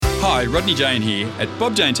Hi, Rodney Jane here. At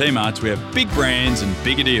Bob Jane T-Marts, we have big brands and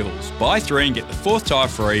bigger deals. Buy 3 and get the 4th tyre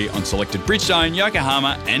free on selected Bridgestone,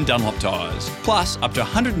 Yokohama and Dunlop tyres. Plus, up to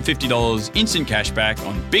 $150 instant cash back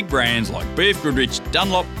on big brands like BF Goodrich,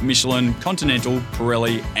 Dunlop, Michelin, Continental,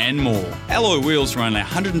 Pirelli and more. Alloy wheels from only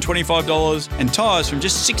 $125 and tyres from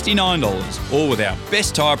just $69, all with our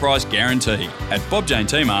best tyre price guarantee. At Bob Jane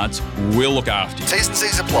T-Marts, we'll look after you. T's and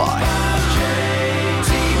C's apply.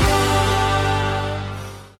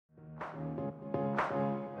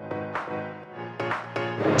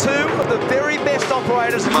 Two of the very best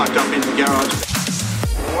operators parked up in the garage.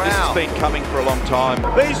 Wow. This has been coming for a long time.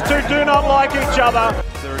 These two do not like each other.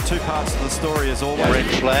 There are two parts of the story as always. Red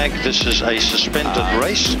flag, this is a suspended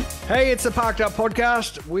race. Hey, it's the Parked Up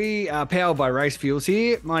Podcast. We are powered by Race Fuels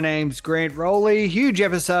here. My name's Grant Rowley. Huge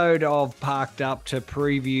episode of Parked Up to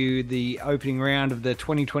preview the opening round of the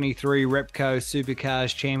 2023 Repco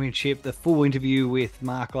Supercars Championship. The full interview with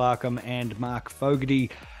Mark Larkham and Mark Fogarty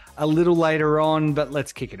a little later on, but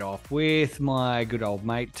let's kick it off with my good old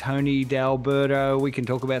mate, Tony D'Alberto. We can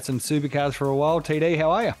talk about some supercars for a while. TD,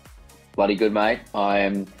 how are you? Bloody good, mate. I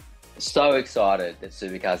am so excited that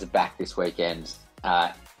supercars are back this weekend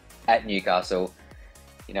at Newcastle.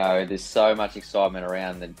 You know, there's so much excitement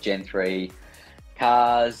around the Gen 3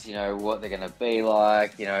 cars, you know, what they're going to be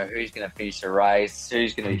like, you know, who's going to finish the race,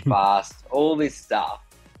 who's going to be fast, all this stuff.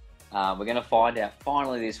 We're going to find out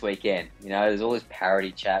finally this weekend. You know, there's all this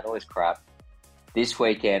parody chat, all this crap. This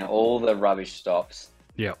weekend, all the rubbish stops.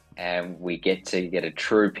 Yep. And we get to get a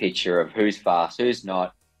true picture of who's fast, who's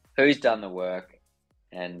not, who's done the work.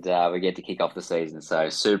 And we get to kick off the season. So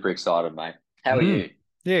super excited, mate. How are you?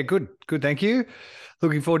 Yeah, good. Good, thank you.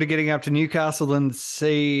 Looking forward to getting up to Newcastle and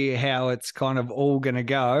see how it's kind of all going to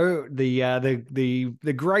go.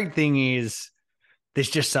 The great thing is there's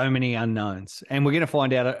just so many unknowns. And we're going to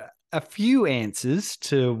find out a few answers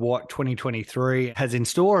to what 2023 has in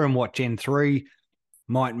store and what Gen 3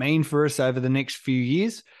 might mean for us over the next few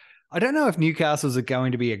years. I don't know if Newcastle's are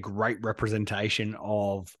going to be a great representation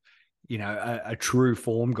of, you know, a true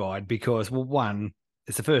form guide because, well, one,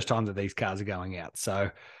 it's the first time that these cars are going out. So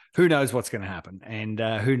who knows what's going to happen? And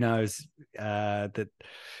who knows that,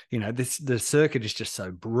 you know, the circuit is just so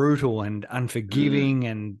brutal and unforgiving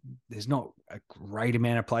and there's not a great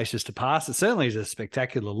amount of places to pass. It certainly is a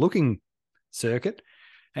spectacular looking circuit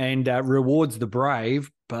and rewards the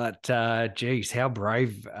brave. But, geez, how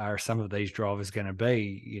brave are some of these drivers going to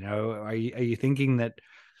be? You know, are you thinking that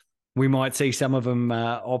we might see some of them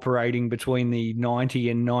operating between the 90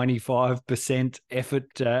 and 95%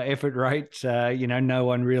 effort rate. You know, no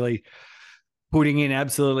one really putting in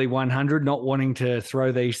absolutely 100, not wanting to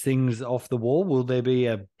throw these things off the wall. Will there be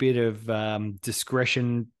a bit of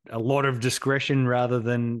discretion, a lot of discretion rather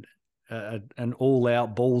than an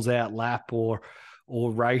all-out, balls-out lap or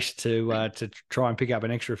race to try and pick up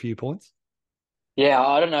an extra few points? Yeah,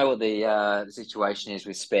 I don't know what the situation is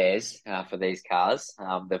with spares for these cars.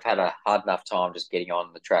 They've had a hard enough time just getting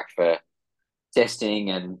on the track for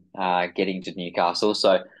testing and getting to Newcastle.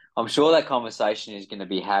 So I'm sure that conversation is going to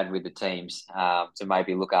be had with the teams to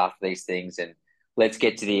maybe look after these things and let's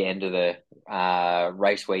get to the end of the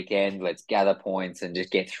race weekend. Let's gather points and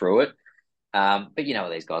just get through it. But you know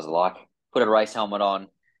what these guys are like. Put a race helmet on,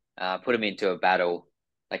 put them into a battle.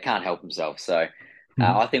 They can't help themselves. So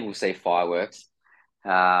I think we'll see fireworks.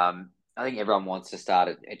 I think everyone wants to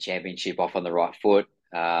start a championship off on the right foot.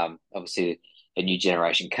 Obviously, a new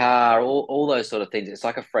generation car, all those sort of things. It's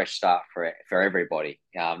like a fresh start for everybody,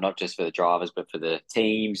 not just for the drivers, but for the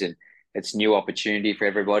teams, and it's new opportunity for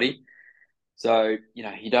everybody. So, you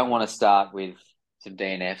know, you don't want to start with some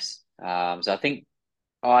DNFs. So I think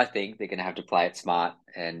they're going to have to play it smart,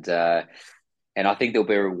 and I think they'll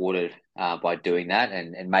be rewarded by doing that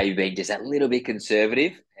and maybe being just a little bit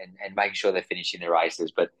conservative and making sure they're finishing the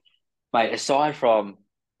races. But, mate, aside from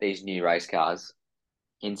these new race cars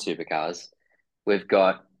in supercars, we've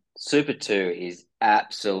got Super 2 is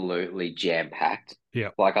absolutely jam-packed. Yeah.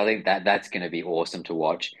 Like, I think that's going to be awesome to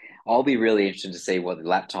watch. I'll be really interested to see what the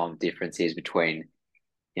lap time difference is between,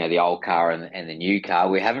 you know, the old car and the new car.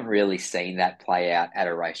 We haven't really seen that play out at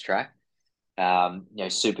a racetrack. You know,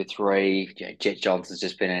 Super 3, you know, Jet Johnson's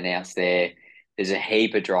just been announced there. There's a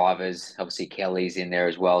heap of drivers. Obviously, Kelly's in there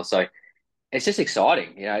as well. So it's just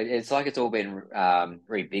exciting. You know, it's like it's all been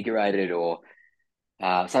reinvigorated or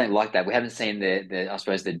something like that. We haven't seen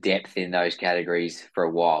the depth in those categories for a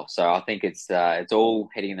while. So I think it's all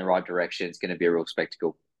heading in the right direction. It's going to be a real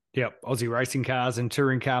spectacle. Yep, Aussie racing cars and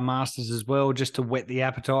touring car masters as well, just to whet the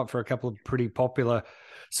appetite for a couple of pretty popular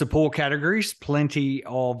support categories. Plenty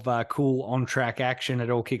of cool on-track action. It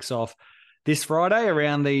all kicks off this Friday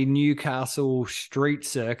around the Newcastle street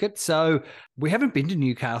circuit. So we haven't been to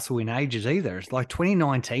Newcastle in ages either. It's like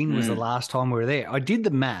 2019 was the last time we were there. I did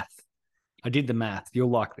the math. You'll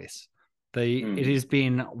like this. It has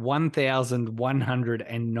been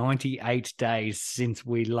 1,198 days since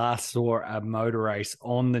we last saw a motor race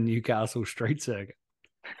on the Newcastle street circuit.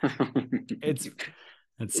 It's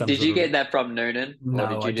Did you get that from Noonan?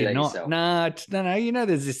 No, I did not. No. You know,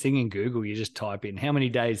 there's this thing in Google. You just type in how many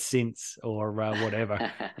days since or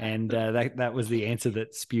whatever, and that was the answer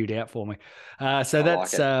that spewed out for me. So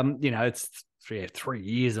that's it's 3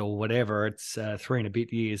 years or whatever. It's 3 and a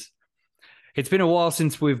bit years. It's been a while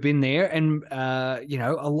since we've been there, and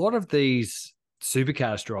a lot of these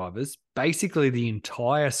supercars drivers, basically the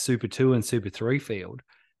entire Super 2 and Super 3 field,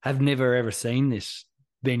 have never ever seen this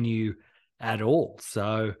venue at all.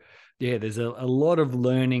 So yeah, there's a lot of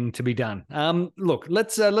learning to be done. Look,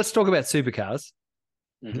 let's talk about supercars.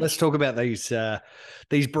 Let's talk about these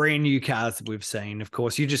brand new cars that we've seen. Of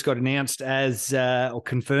course, you just got announced as or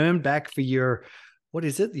confirmed back for your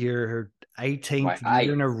 18th year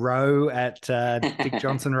in a row at Dick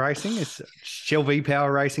Johnson Racing. It's Shell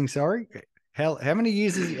V-Power Racing. Sorry, how many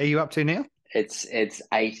years are you up to now? It's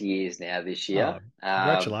 8 years now this year. Oh,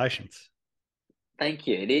 congratulations. Thank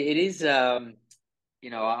you. It is, I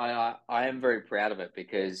am very proud of it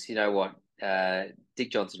because you know what,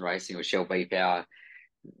 Dick Johnson Racing or Shell V-Power,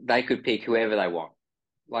 they could pick whoever they want.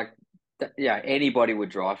 Like, anybody would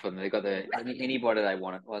drive for them. They've got anybody they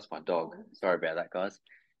want. Well, that's my dog. Sorry about that, guys.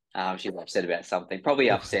 She's upset about something.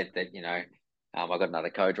 Probably upset that I got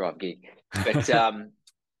another co-drive gig. But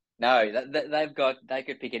no, they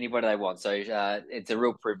could pick anybody they want. So it's a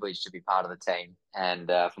real privilege to be part of the team. And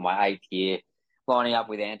for my 8th year, lining up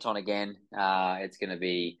with Anton again, it's going to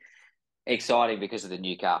be exciting because of the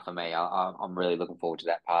new car for me. I'm really looking forward to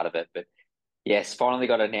that part of it. But yes, finally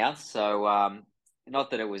got announced. So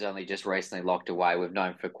not that it was only just recently locked away. We've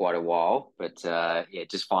known for quite a while. But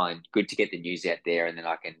just finally good to get the news out there. And then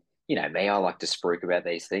I can, me, I like to spruik about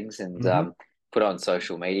these things and put on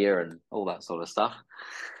social media and all that sort of stuff.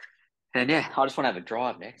 And I just want to have a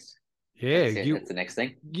drive next. Yeah, that's the next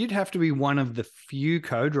thing. You'd have to be one of the few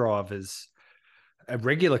co-drivers,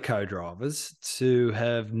 regular co-drivers, to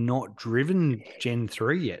have not driven Gen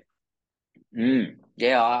 3 yet.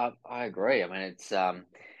 Yeah, I agree. I mean, it's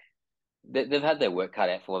they've had their work cut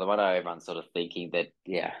out for them. I know everyone's sort of thinking that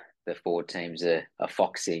the Ford teams are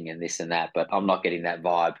foxing and this and that, but I'm not getting that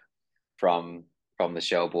vibe from the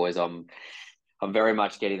Shell boys. I'm very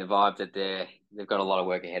much getting the vibe that they've got a lot of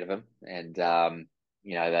work ahead of them, and their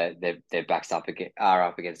backs are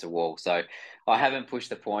up against a wall. So I haven't pushed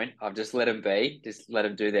the point. I've just let them be, just let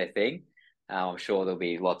them do their thing. I'm sure there'll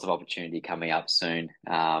be lots of opportunity coming up soon.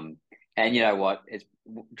 And you know what? It's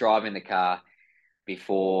driving the car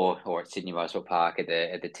before or at Sydney Motorsport Park at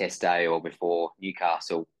the test day or before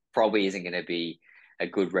Newcastle probably isn't going to be a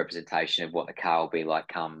good representation of what the car will be like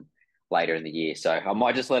come later in the year. So I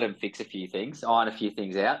might just let them fix a few things, iron a few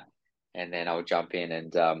things out, and then I'll jump in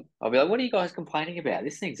and I'll be like, what are you guys complaining about?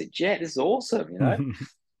 This thing's a jet. This is awesome,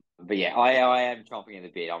 But yeah, I am chomping in the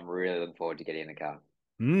bit. I'm really looking forward to getting in the car.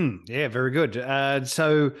 Yeah, very good.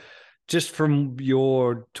 So just from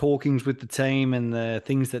your talkings with the team and the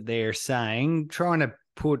things that they're saying, trying to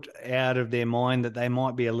put out of their mind that they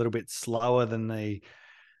might be a little bit slower than the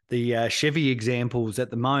Chevy examples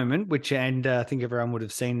at the moment, which, and I think everyone would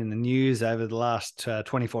have seen in the news over the last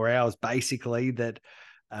 24 hours, basically, that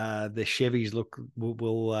the Chevys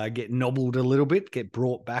will get nobbled a little bit, get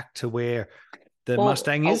brought back to where the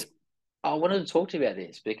Mustang is. I wanted to talk to you about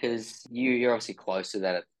this because you're obviously closer to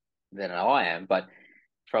that than I am, but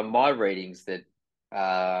from my readings that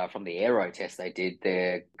from the aero test they did,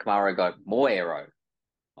 the Camaro got more aero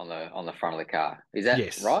on the front of the car. Is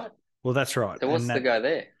that right? Well, that's right. So what's the go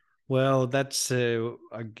there? Well, that's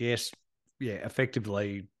I guess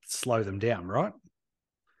effectively slow them down, right?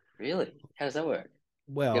 Really? How does that work?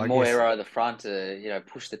 Well, get more aero at the front to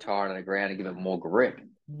push the tire on the ground and give it more grip.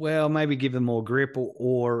 Well, maybe give them more grip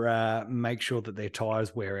or make sure that their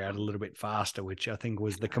tires wear out a little bit faster, which I think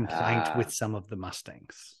was the complaint with some of the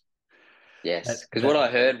Mustangs. Yes, because what I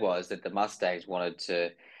heard was that the Mustangs wanted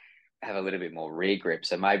to have a little bit more rear grip.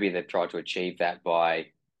 So maybe they've tried to achieve that by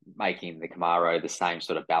making the Camaro the same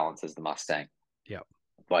sort of balance as the Mustang. Yeah.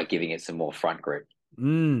 By giving it some more front grip.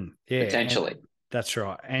 Yeah. Potentially. That's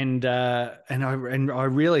right. And I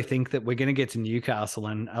really think that we're going to get to Newcastle,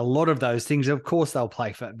 and a lot of those things, of course,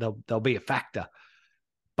 they'll be a factor,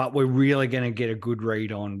 but we're really going to get a good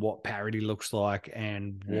read on what parity looks like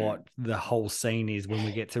and what the whole scene is when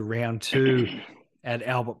we get to round 2 at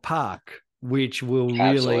Albert Park. which will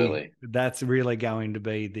Absolutely. that's really going to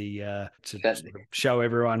be the to show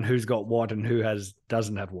everyone who's got what and who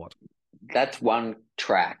doesn't have what. That's one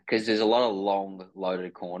track because there's a lot of long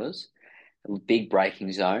loaded corners, big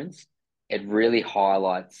braking zones. It really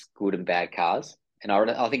highlights good and bad cars. And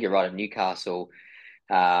I think you're right at Newcastle,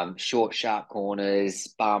 short, sharp corners,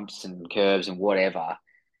 bumps and curves and whatever.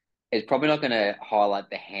 It's probably not going to highlight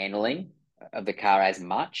the handling of the car as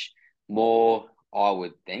much. More, I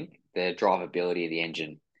would think, the drivability of the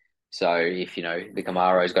engine. So if, the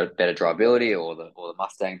Camaro's got better drivability or the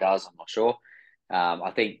Mustang does, I'm not sure.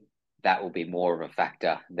 I think that will be more of a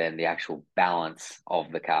factor than the actual balance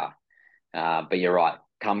of the car. But you're right.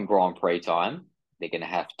 Come Grand Prix time, they're going to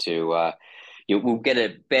have to. We'll get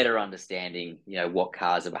a better understanding, what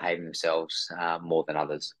cars are behaving themselves more than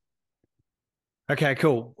others. Okay,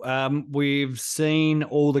 cool. We've seen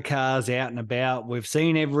all the cars out and about. We've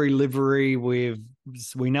seen every livery. We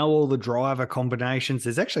know all the driver combinations.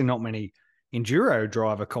 There's actually not many enduro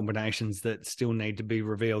driver combinations that still need to be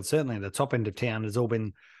revealed. Certainly, the top end of town has all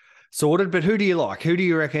been sorted. But who do you like? Who do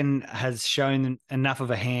you reckon has shown enough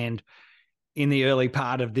of a hand in the early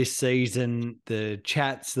part of this season? The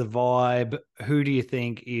chats, the vibe. Who do you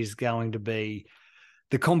think is going to be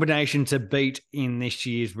the combination to beat in this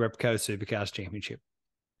year's Repco Supercars Championship?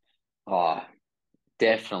 Oh,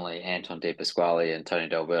 definitely Anton De Pasquale and Tony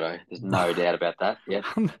D'Alberto. There's no doubt about that. Yeah,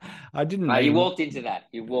 I didn't. You walked into that.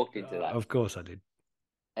 Of course, I did.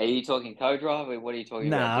 Are you talking co-drive? Or what are you talking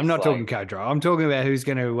about? No, I'm not talking co-drive. I'm talking about who's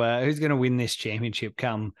going to win this championship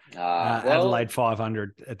come Adelaide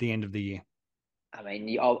 500 at the end of the year. I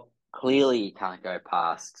mean, clearly you can't go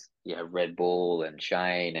past Red Bull and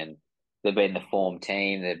Shane, and they've been the form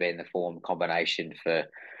team. They've been the form combination for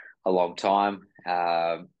a long time.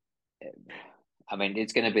 I mean, I think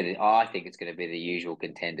it's going to be the usual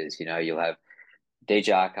contenders. You'll have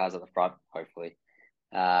DJR cars at the front, hopefully.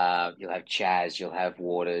 You'll have Chaz, you'll have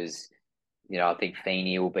Waters. I think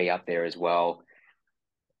Feeney will be up there as well.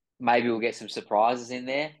 Maybe we'll get some surprises in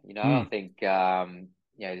there. I think,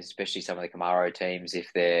 especially some of the Camaro teams,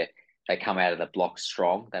 if they come out of the block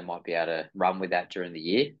strong, they might be able to run with that during the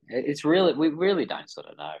year. We really don't sort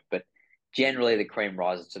of know, but generally the cream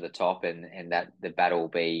rises to the top, and that the battle will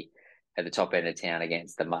be at the top end of town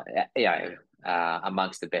against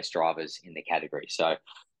amongst the best drivers in the category. So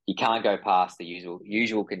you can't go past the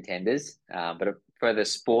usual contenders, but for the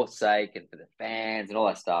sport's sake and for the fans and all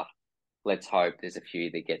that stuff, let's hope there's a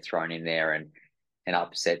few that get thrown in there and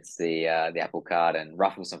upsets the apple cart and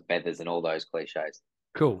ruffles some feathers and all those cliches.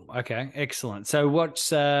 Cool. Okay. Excellent. So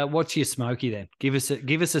what's your Smokey then? Give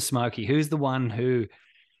us a Smokey. Who's the one who,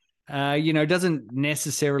 doesn't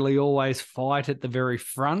necessarily always fight at the very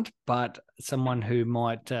front, but someone who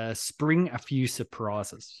might spring a few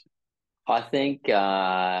surprises? I think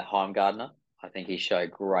Heimgartner. I think he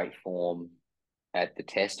showed great form at the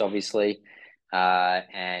test, obviously,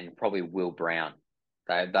 and probably Will Brown.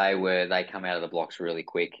 They come out of the blocks really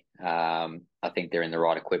quick. I think they're in the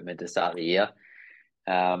right equipment to start the year.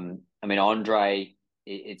 I mean, Andre,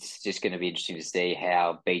 it's just going to be interesting to see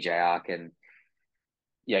how BJR can,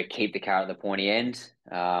 keep the car at the pointy end.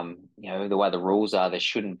 The way the rules are, there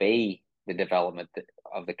shouldn't be the development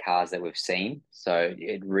of the cars that we've seen. So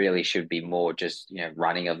it really should be more just,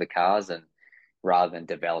 running of the cars and rather than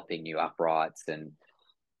developing new uprights and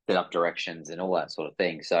set up directions and all that sort of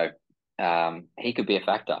thing. So he could be a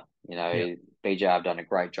factor. BJR have done a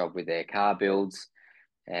great job with their car builds.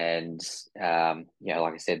 And,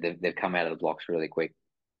 like I said, they've come out of the blocks really quick.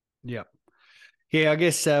 Yeah. Yeah, I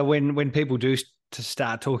guess when people do to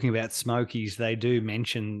start talking about Smokies, they do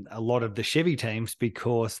mention a lot of the Chevy teams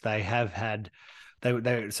because they have had, they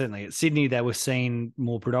certainly at Sydney, they were seen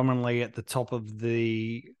more predominantly at the top of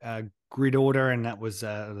the grid order, and that was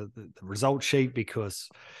the result sheet because,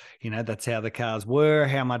 that's how the cars were.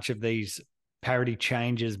 How much of these parity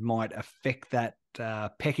changes might affect that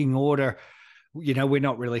pecking order, we're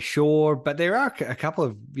not really sure, but there are a couple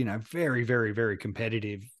of, very, very, very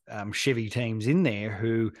competitive Chevy teams in there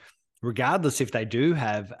who, regardless if they do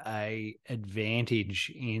have a advantage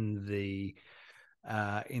in the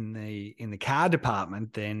car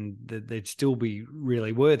department, then they'd still be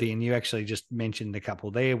really worthy. And you actually just mentioned a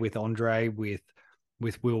couple there with Andre, with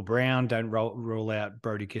Will Brown. Don't rule out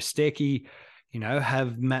Brody Kostecki.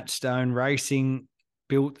 Have Matt Stone Racing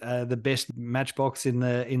built the best matchbox in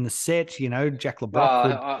the set. Jack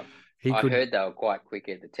LeBrock. I heard they were quite quick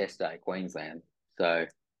at the test day at Queensland, so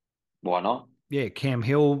why not? Yeah, Cam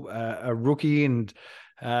Hill, a rookie, and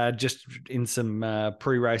just in some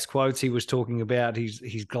pre-race quotes, he was talking about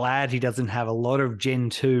he's glad he doesn't have a lot of Gen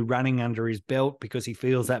 2 running under his belt because he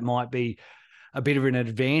feels that might be a bit of an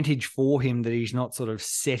advantage for him that he's not sort of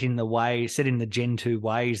set in the Gen 2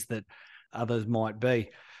 ways that others might be.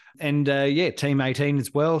 And Team 18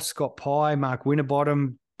 as well, Scott Pye, Mark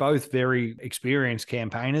Winterbottom, both very experienced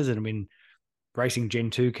campaigners and have been racing Gen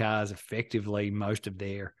 2 cars effectively most of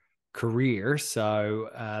their career.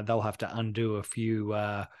 So they'll have to undo a few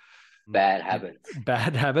bad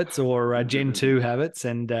habits or Gen 2 habits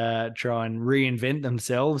and try and reinvent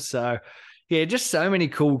themselves. So, yeah, just so many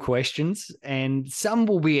cool questions, and some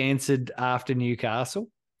will be answered after Newcastle.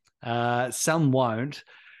 Some won't.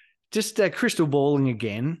 Just crystal balling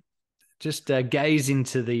again. Just gaze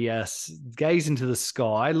into the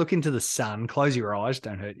sky, look into the sun, close your eyes,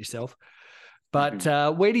 don't hurt yourself. But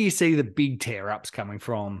where do you see the big tear-ups coming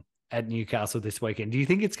from at Newcastle this weekend? Do you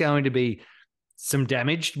think it's going to be some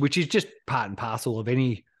damage, which is just part and parcel of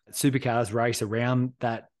any supercars race around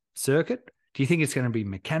that circuit? Do you think it's going to be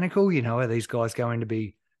mechanical? Are these guys going to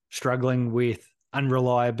be struggling with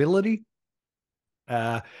unreliability?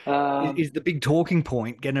 Is the big talking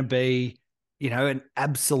point going to be, an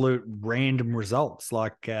absolute random results?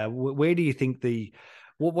 Like, where do you think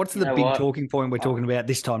what's the big talking point we're talking about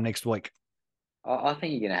this time next week? I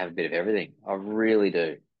think you're going to have a bit of everything. I really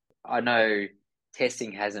do. I know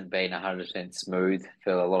testing hasn't been 100% smooth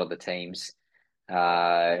for a lot of the teams,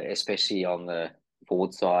 especially on the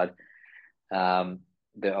Ford side.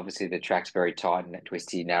 Obviously the track's very tight and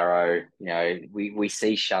twisty, narrow. We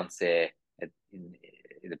see shunts there in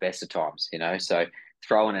the best of times. So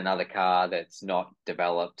throw in another car that's not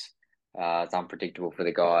developed. It's unpredictable for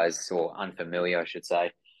the guys, or unfamiliar, I should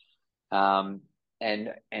say. And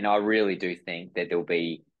I really do think that there'll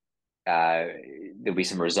be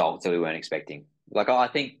some results that we weren't expecting. Like, I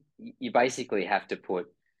think you basically have to put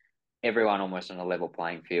everyone almost on a level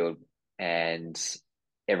playing field, and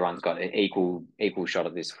everyone's got an equal shot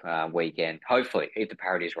of this weekend. Hopefully, if the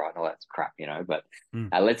parity is right and all that's crap, But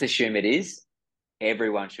let's assume it is.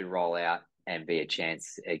 Everyone should roll out and be a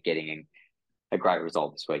chance at getting a great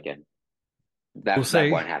result this weekend. That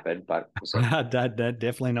won't happen, but we'll see.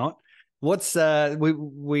 Definitely not. What's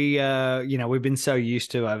we've been so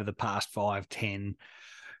used to over the past 5, 10,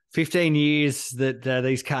 15 years that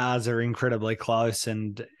these cars are incredibly close,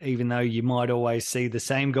 and even though you might always see the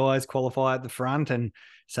same guys qualify at the front and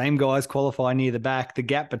same guys qualify near the back, the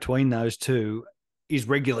gap between those two is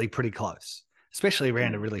regularly pretty close, especially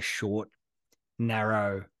around a really short,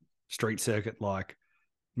 narrow street circuit like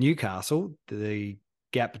Newcastle. The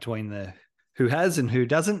gap between the who has and who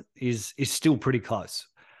doesn't is still pretty close.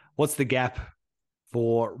 What's the gap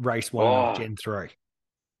for race 1 of Gen 3?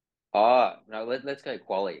 Oh, no, let's go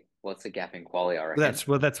quali. What's the gap in quali, I reckon? That's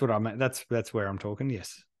what I meant. That's where I'm talking,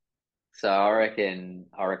 yes. So I reckon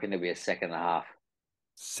there'll be a second and a half.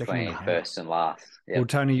 Between first and last. Yep. Well,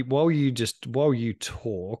 Tony, while you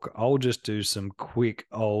talk, I'll just do some quick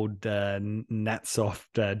old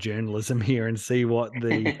Natsoft journalism here and see what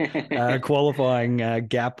the qualifying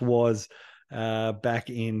gap was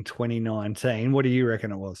back in 2019. What do you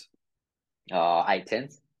reckon it was?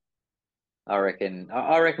 8/10. I reckon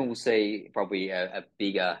we'll see probably a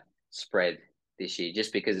bigger spread this year,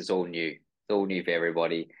 just because it's all new. It's all new for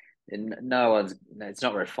everybody, and it's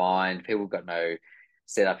not refined. People got no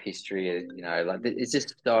setup history. It's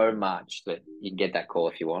just so much that you can get that call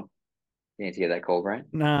if you want. You need to get that call, Grant.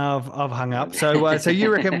 No, I've hung up. So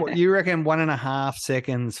you reckon 1.5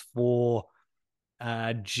 seconds for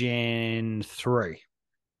Gen 3?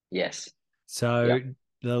 Yes. So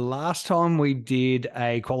the last time we did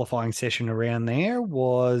a qualifying session around there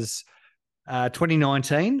was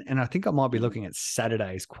 2019, and I think I might be looking at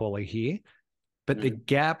Saturday's quali here, but the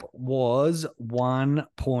gap was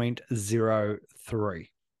 1.03.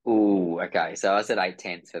 Ooh, okay. So I said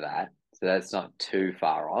 8/10 for that, so that's not too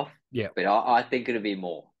far off. Yeah, but I think it'll be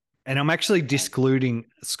more. And I'm actually discluding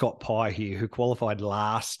Scott Pye here, who qualified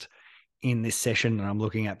last in this session that I'm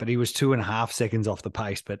looking at, but he was 2.5 seconds off the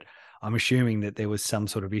pace. But I'm assuming that there was some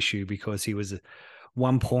sort of issue because he was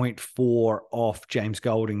 1.4 off James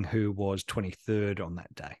Golding, who was 23rd on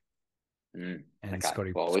that day. And okay.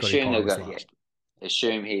 Scotty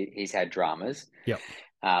assume he's had dramas. Yep.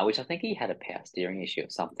 Which I think he had a power steering issue or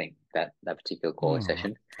something that particular qualifying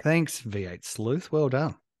session. Thanks, V8 Sleuth. Well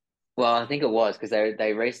done. Well, I think it was because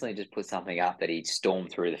they recently just put something up that he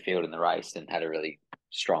stormed through the field in the race and had a really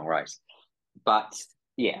strong race. But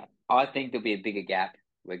yeah, I think there'll be a bigger gap.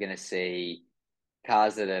 We're going to see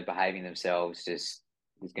cars that are behaving themselves. There's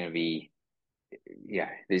going to be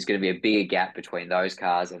a bigger gap between those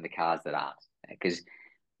cars and the cars that aren't, because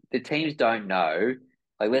the teams don't know.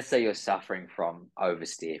 Like, let's say you're suffering from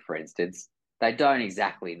oversteer, for instance. They don't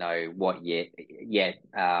exactly know what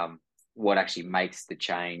actually makes the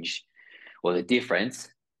change or the difference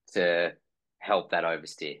to help that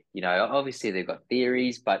oversteer? You know, obviously they've got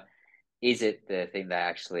theories, but is it the thing they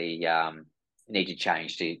actually need to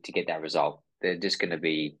change to get that result? They're just going to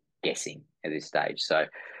be guessing at this stage. So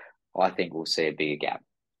I think we'll see a bigger gap.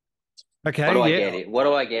 Okay. What do I get? What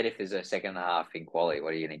do I get if there's a second and a half in quality?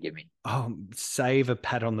 What are you going to give me? Oh, save a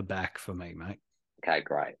pat on the back for me, mate. Okay,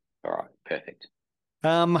 great. All right, perfect.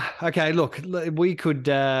 Okay, look, we could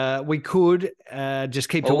just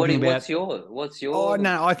keep talking about. What's your? Oh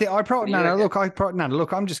no, I think I probably no. Look,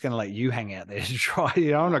 look. I'm just going to let you hang out there to try.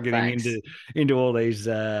 You know, I'm not getting into all these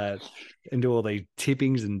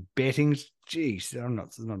tippings and bettings. Jeez, I'm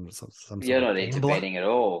not. You're not into betting at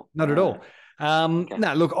all. Not at all. Okay.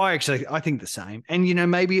 No, look, I think the same, and you know,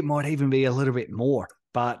 maybe it might even be a little bit more,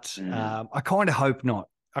 but I kind of hope not.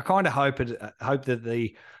 I kind of hope that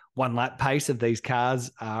the 1 lap pace of these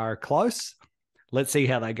cars are close. Let's see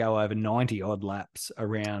how they go over 90 odd laps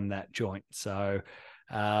around that joint. So,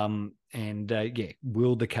 will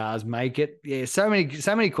the cars make it? Yeah, so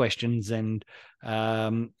many questions, and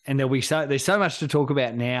there's so much to talk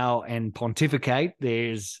about now and pontificate.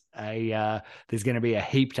 There's going to be a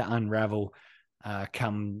heap to unravel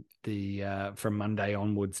come from Monday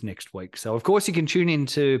onwards next week. So, of course, you can tune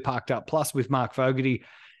into Parked Up Plus with Mark Fogarty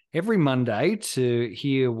every Monday to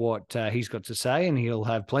hear what he's got to say, and he'll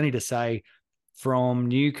have plenty to say from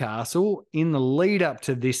Newcastle. In the lead up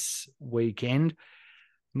to this weekend,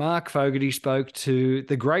 Mark Fogarty spoke to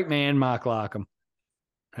the great man, Mark Larkham.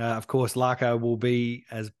 Of course, Larko will be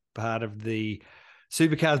as part of the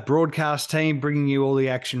Supercars broadcast team, bringing you all the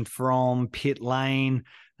action from pit lane.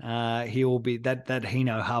 He will be that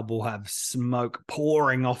Hino hub will have smoke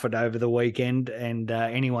pouring off it over the weekend, and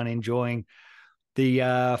anyone enjoying the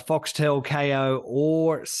Foxtel, KO,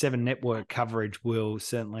 or 7 Network coverage will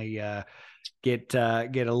certainly get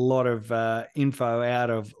a lot of info out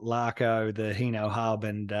of Larko, the Hino hub,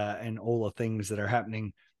 and all the things that are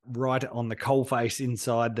happening right on the coalface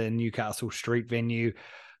inside the Newcastle street venue.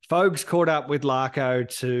 Folks caught up with Larko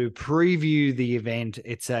to preview the event.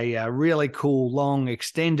 It's a really cool, long,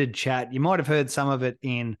 extended chat. You might have heard some of it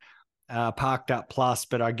in Parked Up Plus,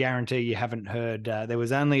 but I guarantee you haven't heard. There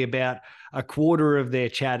was only about a quarter of their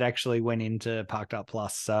chat actually went into Parked Up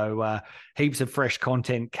Plus. So heaps of fresh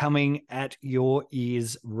content coming at your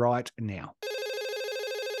ears right now.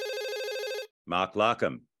 Mark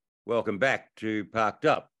Larkham, welcome back to Parked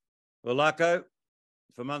Up. Well, Larko,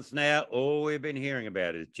 for months now, all we've been hearing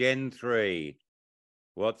about is Gen 3.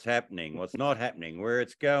 What's happening, what's not happening, where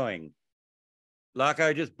it's going.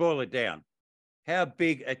 Larko, just boil it down. How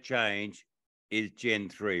big a change is Gen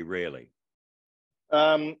 3 really?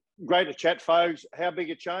 Great to chat, folks. How big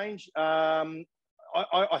a change? I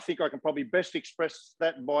think I can probably best express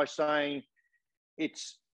that by saying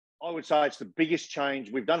I would say it's the biggest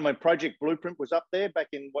change we've done. When Project Blueprint was up there back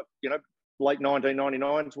in late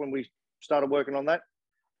 1999s when we started working on that.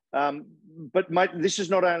 But mate, this is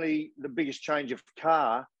not only the biggest change of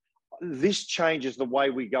car, this changes the way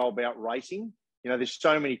we go about racing. You know, there's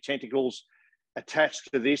so many tentacles attached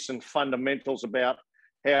to this and fundamentals about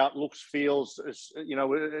how it looks, feels,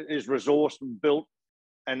 is resourced and built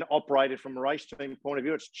and operated from a race team point of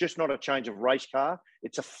view. It's just not a change of race car.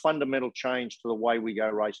 It's a fundamental change to the way we go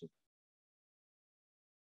racing.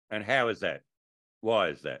 And how is that? Why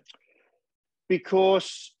is that?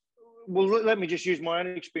 Because, well, let me just use my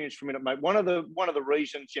own experience for a minute, mate. One of the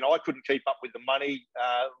reasons, I couldn't keep up with the money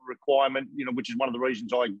requirement, which is one of the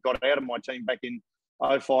reasons I got out of my team back in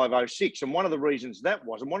 05, 06. And one of the reasons that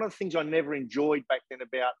was, and one of the things I never enjoyed back then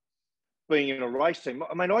about being in a race team,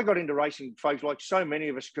 I mean, I got into racing, folks, like so many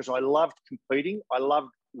of us, because I loved competing. I loved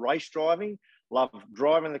race driving, loved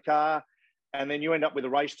driving the car. And then you end up with a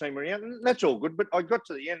race team around, and that's all good. But I got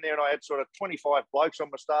to the end there and I had sort of 25 blokes on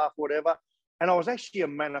my staff, whatever. And I was actually a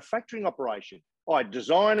manufacturing operation. I had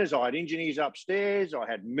designers, I had engineers upstairs, I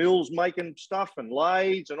had mills making stuff and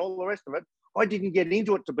lathes and all the rest of it. I didn't get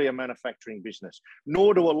into it to be a manufacturing business,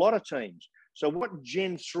 nor do a lot of teams. So what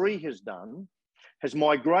Gen 3 has done has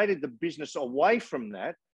migrated the business away from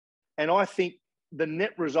that. And I think the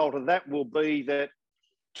net result of that will be that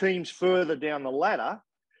teams further down the ladder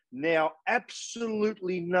now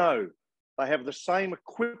absolutely know they have the same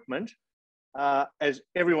equipment as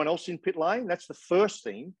everyone else in pit lane. That's the first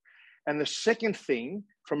thing. And the second thing,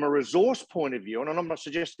 from a resource point of view, and I'm not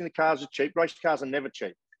suggesting the cars are cheap, race cars are never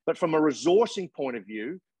cheap, but from a resourcing point of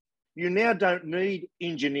view, you now don't need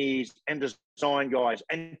engineers and design guys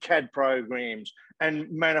and CAD programs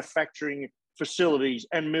and manufacturing facilities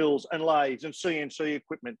and mills and lathes and CNC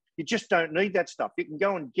equipment. You just don't need that stuff. You can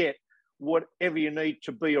go and get whatever you need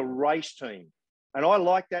to be a race team. And I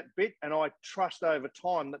like that bit, and I trust over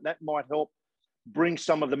time that might help bring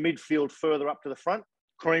some of the midfield further up to the front.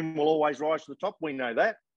 Cream will always rise to the top. We know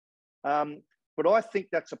that. But I think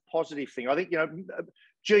that's a positive thing. I think,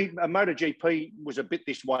 MotoGP was a bit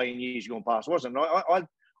this way in years gone past, wasn't it?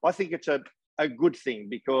 I think it's a good thing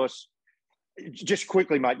because, just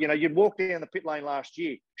quickly, mate, you'd walk down the pit lane last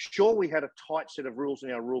year. Sure, we had a tight set of rules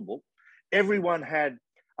in our rule book. Everyone had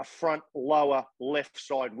a front lower left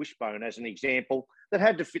side wishbone, as an example, that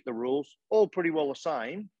had to fit the rules, all pretty well the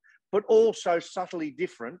same, but also subtly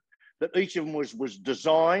different, that each of them was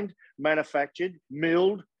designed, manufactured,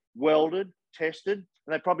 milled, welded, tested,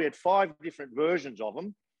 and they probably had 5 different versions of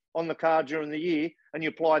them on the car during the year, and you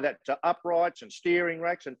apply that to uprights and steering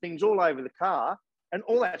racks and things all over the car, and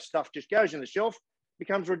all that stuff just goes in the shelf,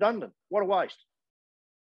 becomes redundant. What a waste.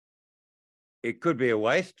 It could be a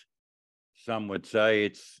waste. Some would say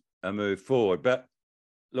it's a move forward. But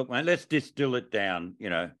look, mate, let's distill it down.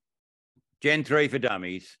 Gen 3 for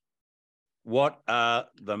dummies. What are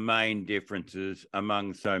the main differences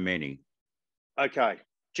among so many? Okay,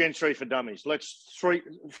 Gen 3 for dummies.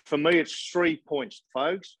 For me, it's 3 points,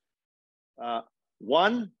 folks.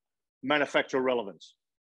 1, manufacturer relevance.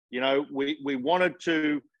 We wanted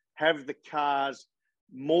to have the cars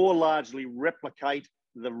more largely replicate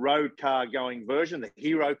the road car going version, the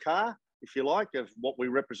hero car, if you like, of what we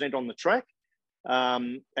represent on the track.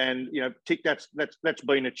 Tick, that's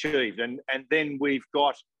been achieved. And then we've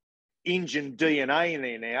got engine DNA in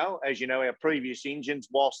there now. As you know, our previous engines,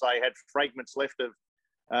 whilst they had fragments left of,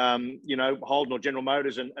 Holden or General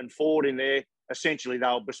Motors and Ford in there, essentially they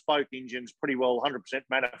were bespoke engines, pretty well 100%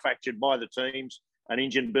 manufactured by the teams and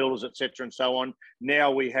engine builders, et cetera, and so on.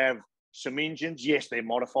 Now we have some engines. Yes, they're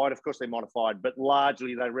modified. Of course, they're modified, but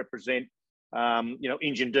largely they represent,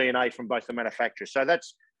 engine DNA from both the manufacturers. So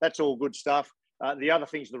that's all good stuff. The other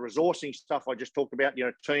things, the resourcing stuff I just talked about,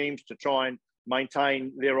 teams to try and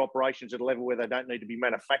maintain their operations at a level where they don't need to be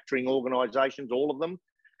manufacturing organisations, all of them.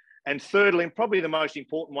 And thirdly, and probably the most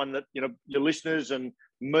important one that, your listeners and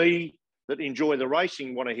me that enjoy the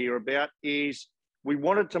racing want to hear about, is we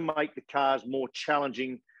wanted to make the cars more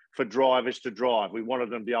challenging for drivers to drive. We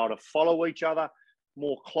wanted them to be able to follow each other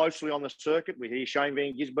more closely on the circuit. We hear Shane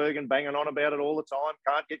Van Gisbergen banging on about it all the time.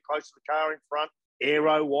 Can't get close to the car in front,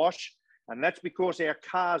 aero wash. And that's because our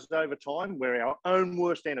cars over time, we're our own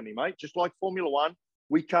worst enemy, mate. Just like Formula One,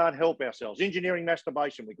 we can't help ourselves. Engineering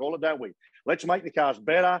masturbation, we call it, don't we? Let's make the cars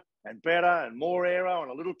better and more aero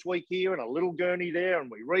and a little tweak here and a little gurney there,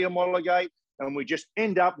 and we re-homologate, and we just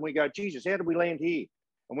end up and we go, Jesus, how did we land here?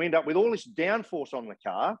 And we end up with all this downforce on the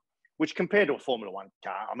car, which compared to a Formula One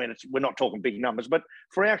car, we're not talking big numbers, but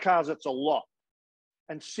for our cars, it's a lot.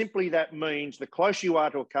 And simply that means the closer you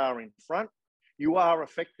are to a car in front, you are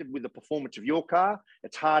affected with the performance of your car.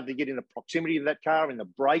 It's hard to get in the proximity of that car in the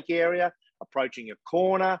brake area, approaching a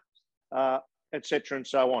corner, et cetera, and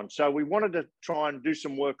so on. So we wanted to try and do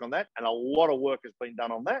some work on that, and a lot of work has been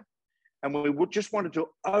done on that. And we just wanted to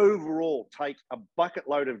overall take a bucket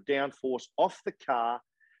load of downforce off the car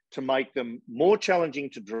to make them more challenging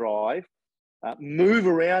to drive, move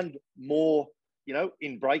around more,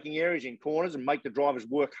 in braking areas, in corners, and make the drivers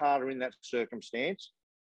work harder in that circumstance.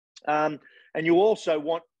 And you also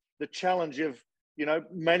want the challenge of,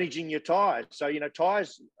 managing your tyres. So,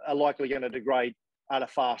 tyres are likely going to degrade at a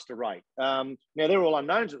faster rate. Now, they're all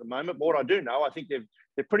unknowns at the moment, but what I do know, I think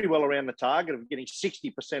they're pretty well around the target of getting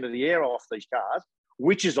 60% of the air off these cars,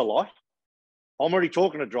 which is a lot. I'm already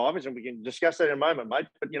talking to drivers, and we can discuss that in a moment, mate,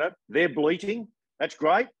 but, they're bleating. That's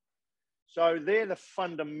great. So they're the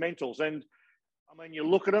fundamentals. And, you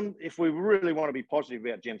look at them, if we really want to be positive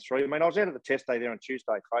about Gen 3, I was out at the test day there on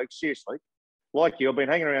Tuesday, folks, seriously. Like you, I've been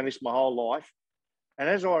hanging around this my whole life. And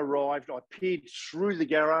as I arrived, I peered through the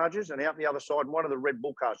garages and out the other side, one of the Red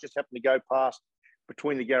Bull cars just happened to go past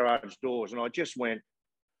between the garage doors. And I just went,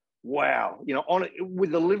 wow.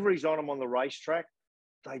 With the liveries on them on the racetrack,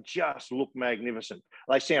 they just look magnificent.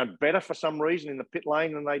 They sound better for some reason in the pit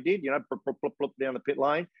lane than they did, blip, blip, blip, blip down the pit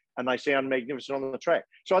lane, and they sound magnificent on the track.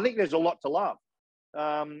 So I think there's a lot to love.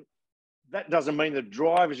 That doesn't mean the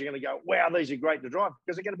drivers are going to go, wow, these are great to drive,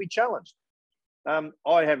 because they're going to be challenged.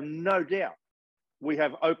 I have no doubt we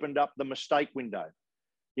have opened up the mistake window.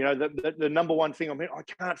 The number one thing, I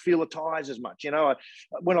can't feel the tyres as much.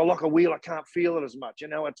 When I lock a wheel, I can't feel it as much.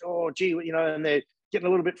 It's, and they're getting a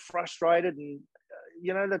little bit frustrated, and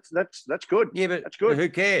that's good. Yeah, but that's good. Who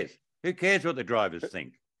cares? Who cares what the drivers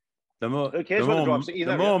think? The more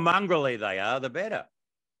the more mongrelly they are, the better.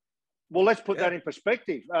 Well, let's put that in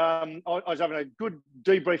perspective. I was having a good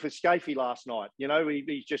debrief with Scafey last night.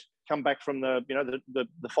 He's just come back from the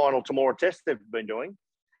final Temora test they've been doing.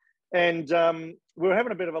 And we were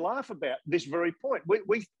having a bit of a laugh about this very point.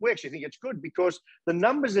 We actually think it's good because the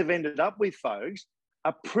numbers they've ended up with, folks,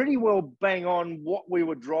 are pretty well bang on what we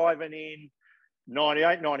were driving in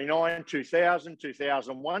 98, 99, 2000,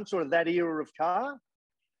 2001, sort of that era of car.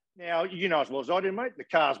 Now, you know as well as I do, mate, the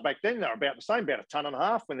cars back then, they're about the same, about a tonne and a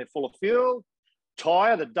half when they're full of fuel.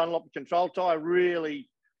 Tyre, the Dunlop control tyre, really,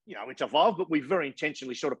 you know, it's evolved, but we very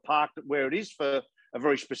intentionally sort of parked it where it is for a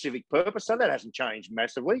very specific purpose. So that hasn't changed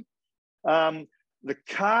massively. The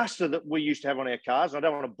caster that we used to have on our cars, I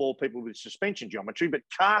don't want to bore people with suspension geometry, but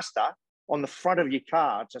caster on the front of your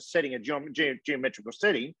car, it's a setting, a geometrical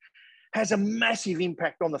setting, has a massive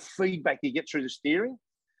impact on the feedback you get through the steering.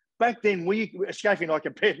 Back then, Scafie and I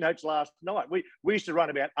compared notes last night. We used to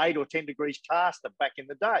run about 8 or 10 degrees caster back in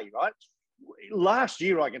the day, right? Last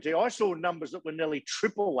year, I can tell you, I saw numbers that were nearly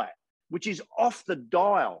triple that, which is off the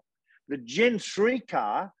dial. The Gen 3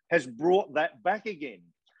 car has brought that back again.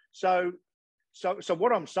 So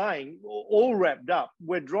what I'm saying, all wrapped up,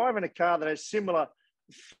 we're driving a car that has similar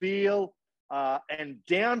feel and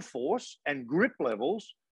downforce and grip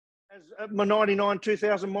levels as my 99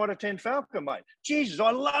 2000 Mitre 10 Falcon, mate. Jesus,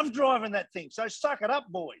 I love driving that thing. So suck it up,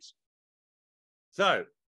 boys. So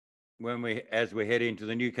as we head into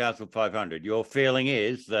the Newcastle 500, your feeling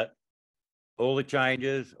is that all the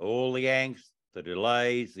changes, all the angst, the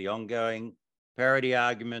delays, the ongoing parity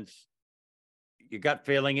arguments, your gut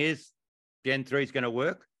feeling is Gen 3 is going to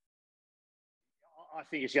work? I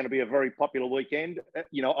think it's going to be a very popular weekend.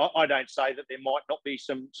 You know, I don't say that there might not be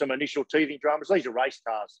some initial teething dramas. These are race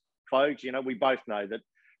cars, folks. You know, we both know that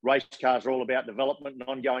race cars are all about development and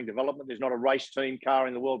ongoing development. There's not a race team car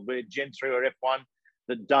in the world, be it Gen 3 or F1,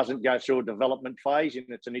 that doesn't go through a development phase in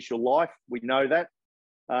its initial life. We know that.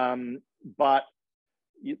 But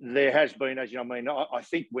there has been, as you know, I mean, I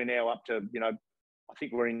think we're now up to, you know, I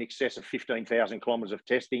think we're in excess of 15,000 kilometres of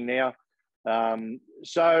testing now.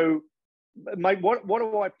 So, mate, what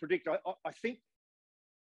do I predict? I think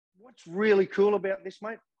what's really cool about this,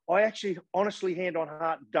 mate, I actually, honestly, hand on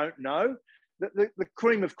heart, don't know. The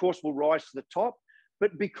cream, of course, will rise to the top.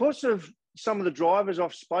 But because of some of the drivers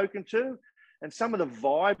I've spoken to and some of the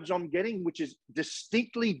vibes I'm getting, which is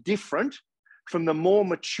distinctly different from the more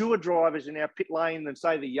mature drivers in our pit lane than,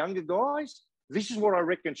 say, the younger guys, this is what I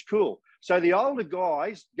reckon's cool. So the older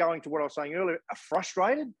guys, going to what I was saying earlier, are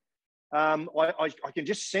frustrated. I can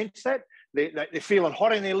just sense that. They're feeling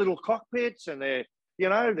hot in their little cockpits and they're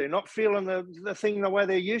not feeling the thing the way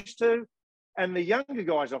they're used to. And the younger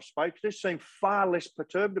guys I've spoken to seem far less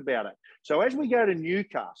perturbed about it. So as we go to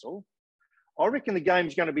Newcastle, I reckon the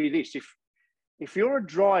game's going to be this. If you're a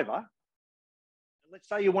driver, let's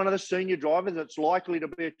say you're one of the senior drivers that's likely to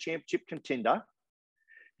be a championship contender,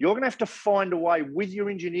 you're going to have to find a way with your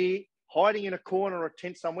engineer, hiding in a corner or a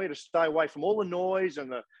tent somewhere, to stay away from all the noise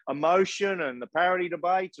and the emotion and the parity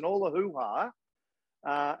debates and all the hoo-ha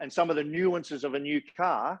and some of the nuances of a new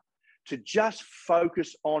car, to just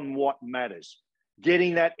focus on what matters.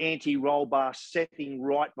 Getting that anti-roll bar setting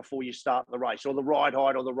right before you start the race, or the ride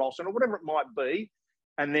height or the roll center, or whatever it might be,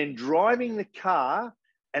 and then driving the car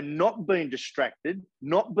and not being distracted,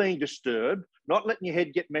 not being disturbed, not letting your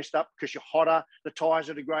head get messed up because you're hotter, the tyres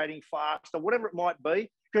are degrading faster, whatever it might be.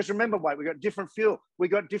 Because remember, mate, we've got different fuel. We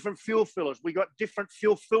got different fuel fillers. We got different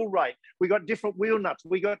fuel fill rate. We got different wheel nuts.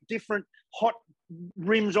 We got different hot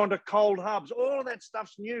rims onto cold hubs. All of that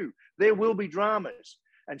stuff's new. There will be dramas.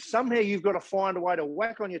 And somehow you've got to find a way to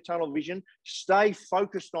whack on your tunnel vision, stay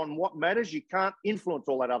focused on what matters. You can't influence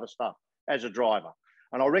all that other stuff as a driver.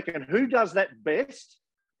 And I reckon who does that best,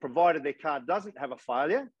 provided their car doesn't have a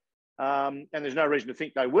failure, and there's no reason to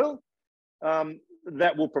think they will,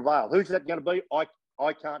 that will prevail. Who's that going to be?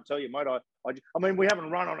 I can't tell you, mate. I mean, we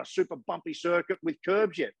haven't run on a super bumpy circuit with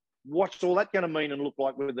curbs yet. What's all that going to mean and look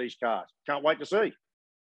like with these cars? Can't wait to see.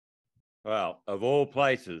 Well, of all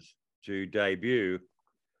places to debut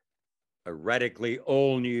a radically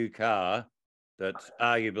all-new car that's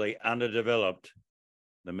arguably underdeveloped,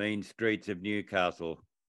 the mean streets of Newcastle,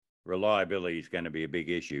 reliability is going to be a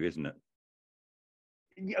big issue, isn't it?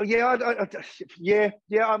 Yeah.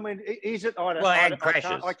 I mean, is it? I don't. Well, and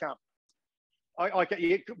crashes. I can't.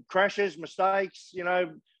 Crashes, mistakes. You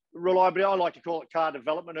know, reliability. I like to call it car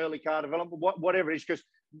development, early car development, whatever it is. Because,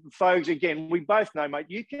 folks, again, we both know, mate.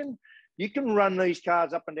 You can run these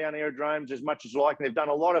cars up and down aerodromes as much as you like, and they've done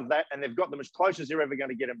a lot of that, and they've got them as close as they're ever going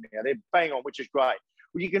to get them now. They're bang on, which is great.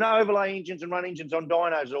 Well, you can overlay engines and run engines on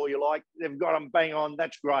dynos all you like. They've got them bang on.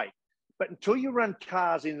 That's great. But until you run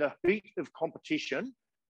cars in the heat of competition,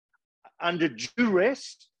 under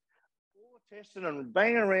duress, all testing and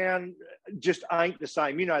banging around just ain't the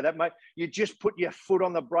same. You know that, mate. You just put your foot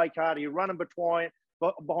on the brake harder. You run them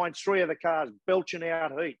behind 3 other cars, belching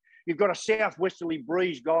out heat. You've got a southwesterly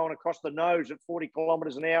breeze going across the nose at 40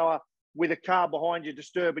 kilometres an hour with a car behind you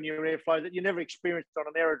disturbing your airflow that you never experienced on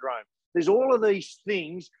an aerodrome. There's all of these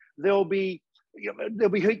things. There'll be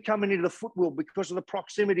heat coming into the footwell because of the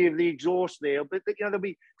proximity of the exhaust there. But there'll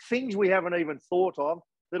be things we haven't even thought of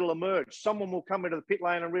that'll emerge. Someone will come into the pit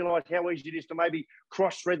lane and realise how easy it is to maybe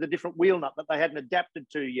cross-thread the different wheel nut that they hadn't adapted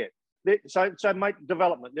to yet. So mate,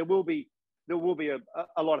 development. There will be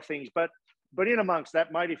a lot of things, but in amongst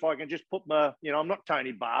that, mate, if I can just put my, I'm not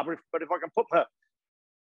Tony Barber, but if I can put my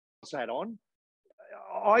hat on,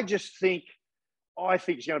 I think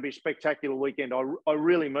it's going to be a spectacular weekend. I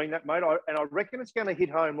really mean that, mate. And I reckon it's going to hit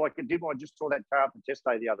home like it did when I just saw that car at the test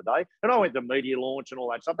day the other day. And I went to media launch and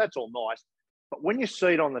all that stuff. That's all nice. But when you see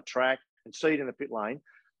it on the track and see it in the pit lane,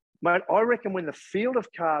 mate, I reckon when the field of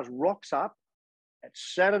cars rocks up at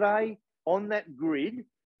Saturday on that grid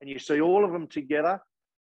and you see all of them together,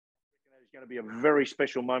 it's going to be a very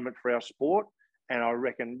special moment for our sport. And I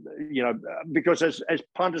reckon, because as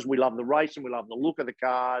punters, we love the race and we love the look of the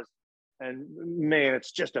cars. And, man,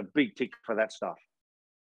 it's just a big tick for that stuff.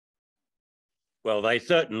 Well, they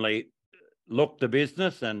certainly look the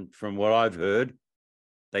business. And from what I've heard,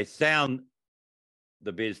 they sound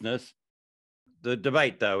the business. The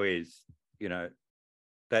debate, though, is,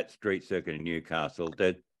 that street circuit in Newcastle,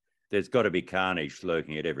 there's got to be carnage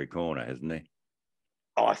lurking at every corner, hasn't there?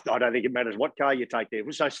 Oh, I don't think it matters what car you take there.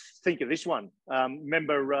 So think of this one.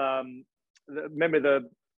 Remember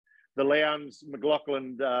the Lowndes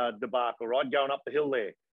McLaughlin debacle, right? Going up the hill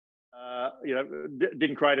there.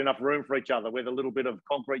 Didn't create enough room for each other with a little bit of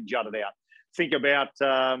concrete jutted out. Think about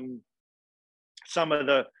some of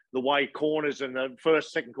the way corners and the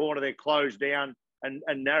first, second corner, they're closed down and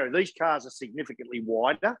narrow. These cars are significantly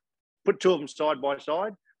wider. Put 2 of them side by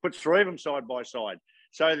side, put 3 of them side by side.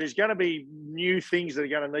 So there's going to be new things that are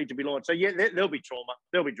going to need to be launched. So, yeah, there'll be trauma.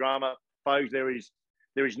 There'll be drama. Folks, there is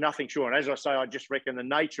nothing sure. And as I say, I just reckon the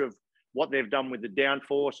nature of what they've done with the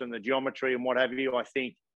downforce and the geometry and what have you,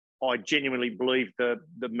 I genuinely believe the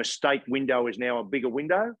mistake window is now a bigger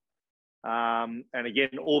window. And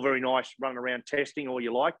again, all very nice running around testing all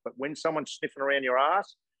you like, but when someone's sniffing around your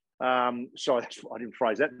ass, sorry, I didn't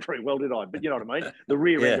phrase that very well, did I? But you know what I mean? The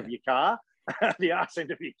rear end of your car, the arse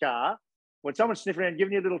end of your car. When someone's sniffing around,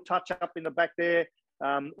 giving you a little touch up in the back there,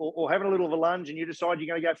 or having a little of a lunge and you decide you're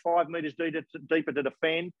going to go 5 metres deeper to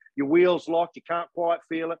defend, your wheels locked, you can't quite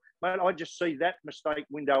feel it. Mate, I just see that mistake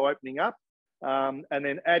window opening up. And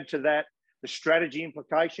then add to that the strategy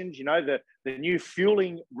implications, the new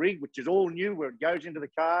fueling rig, which is all new, where it goes into the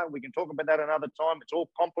car. We can talk about that another time. It's all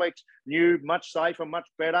complex, new, much safer, much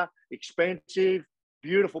better, expensive,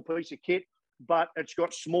 beautiful piece of kit, but it's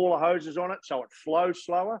got smaller hoses on it, so it flows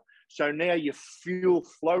slower. So now your fuel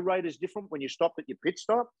flow rate is different when you stop at your pit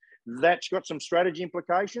stop. That's got some strategy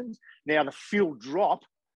implications. Now, the fuel drop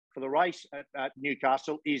for the race at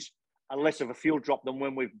Newcastle is a less of a fuel drop than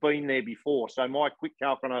when we've been there before. So my quick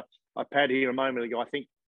calc on a pad here a moment ago, I think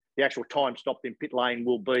the actual time stopped in pit lane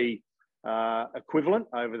will be equivalent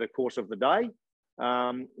over the course of the day.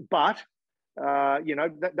 But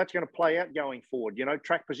that's going to play out going forward.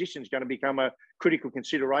 Track position is going to become a critical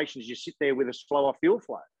consideration as you sit there with a slower fuel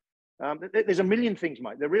flow. There's a million things,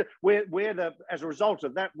 mate. As a result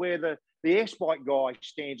of that, where the air spike guy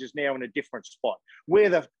stands is now in a different spot.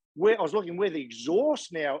 Where I was looking where the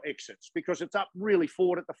exhaust now exits because it's up really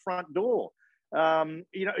forward at the front door.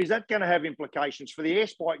 Is that going to have implications for the air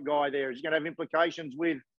spike guy there? Is it going to have implications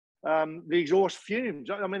with the exhaust fumes?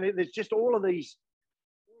 I mean, there's just all of these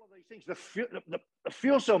things. The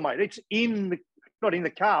fuel cell, mate, it's not in the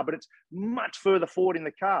car, but it's much further forward in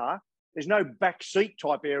the car. There's no back seat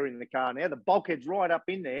type area in the car now. The bulkhead's right up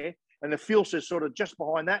in there, and the fuel cell's sort of just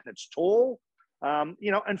behind that, and it's tall.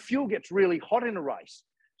 And fuel gets really hot in a race.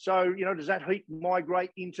 So, does that heat migrate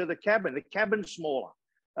into the cabin? The cabin's smaller.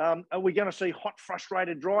 Are we going to see hot,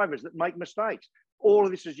 frustrated drivers that make mistakes? All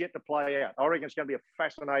of this is yet to play out. I reckon it's going to be a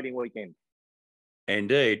fascinating weekend.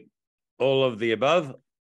 Indeed. All of the above,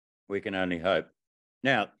 we can only hope.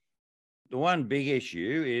 Now, the one big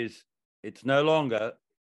issue is it's no longer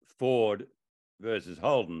Ford versus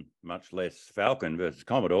Holden, much less Falcon versus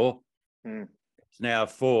Commodore. It's now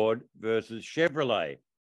Ford versus Chevrolet.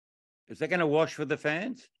 Is that going to wash for the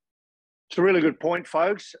fans? It's a really good point,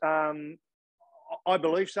 folks. I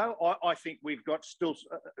believe so. I think we've got still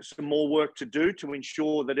some more work to do to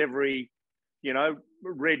ensure that every,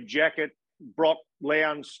 red jacket, Brock,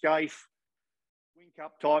 Lowndes, Scaife, Wing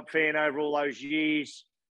Cup type fan over all those years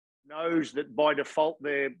knows that by default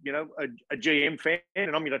they're, a GM fan.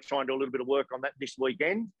 And I'm going to try and do a little bit of work on that this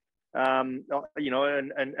weekend. You know,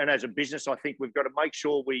 and as a business, I think we've got to make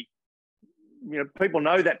sure people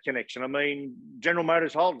know that connection. I mean, General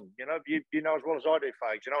Motors Holden, you know as well as I do,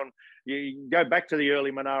 folks, and you go back to the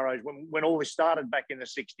early Monaros when all this started back in the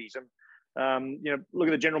 60s. And, look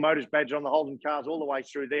at the General Motors badge on the Holden cars all the way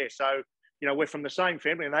through there. So, we're from the same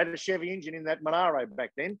family, and they had a Chevy engine in that Monaro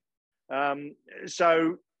back then.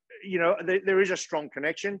 So, there is a strong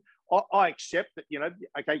connection. I accept that,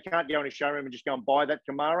 okay, you can't go in a showroom and just go and buy that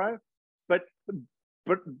Camaro, but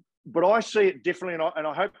I see it differently, and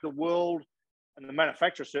I hope the world and the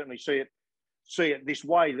manufacturer certainly see it this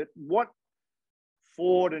way, that what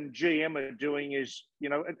Ford and GM are doing is,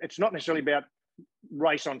 it's not necessarily about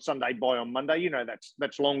race on Sunday, buy on Monday.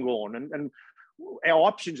 That's long gone. And our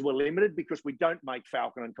options were limited because we don't make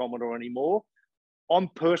Falcon and Commodore anymore. I'm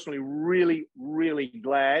personally really, really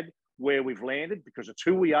glad where we've landed because it's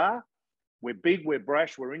who we are. We're big, we're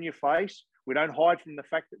brash, we're in your face. We don't hide from the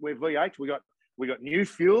fact that we're V8. We got new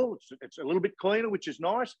fuel. It's a little bit cleaner, which is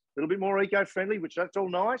nice. A little bit more eco-friendly, which that's all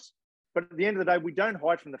nice. But at the end of the day, we don't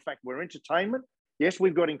hide from the fact we're entertainment. Yes,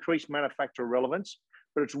 we've got increased manufacturer relevance,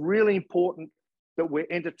 but it's really important that we're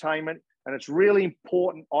entertainment. And it's really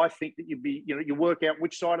important, I think, that you work out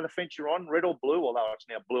which side of the fence you're on, red or blue, although it's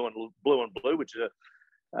now blue and blue, which is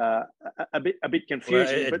a bit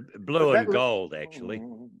confusing. Well, blue and gold, actually.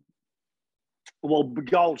 Well,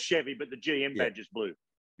 gold Chevy, but the GM badge is blue.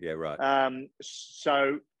 Yeah, right.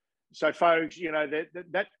 So folks,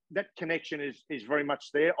 that connection is very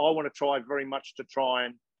much there. I want to try very much to try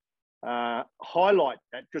and highlight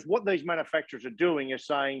that, because what these manufacturers are doing is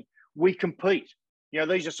saying we compete.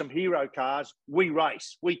 These are some hero cars. We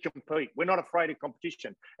race. We compete. We're not afraid of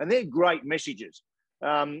competition, and they're great messages.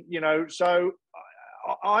 So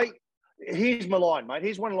here's my line, mate.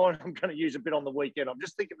 Here's one line I'm going to use a bit on the weekend. I'm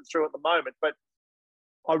just thinking it through at the moment, but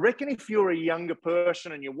I reckon if you're a younger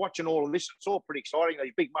person and you're watching all of this, it's all pretty exciting.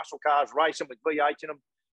 These big muscle cars racing with V8 in them.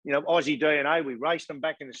 Aussie DNA, we raced them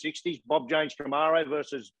back in the 60s. Bob James Camaro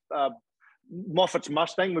versus Moffat's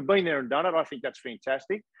Mustang. We've been there and done it. I think that's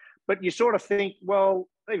fantastic. But you sort of think, well,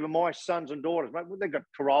 even my sons and daughters, mate, they've got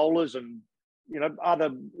Corollas and,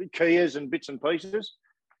 other Kias and bits and pieces.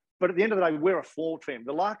 But at the end of the day, we're a Ford family.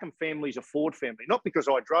 The Larkham family is a Ford family, not because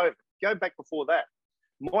I drove it. Go back before that.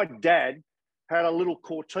 My dad had a little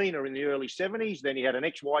Cortina in the early 70s. Then he had an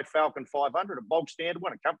XY Falcon 500, a bog standard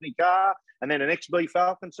one, a company car, and then an XB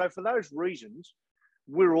Falcon. So for those reasons,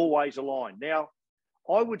 we're always aligned. Now,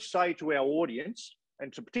 I would say to our audience,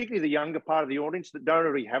 and to particularly the younger part of the audience that don't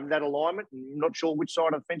already have that alignment and not sure which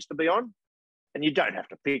side of the fence to be on, and you don't have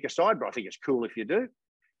to pick a side, but I think it's cool if you do,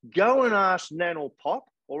 go and ask Nan or Pop,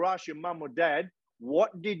 or ask your mum or dad,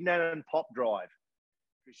 what did Nan and Pop drive?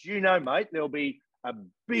 Because mate, there'll be a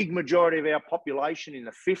big majority of our population in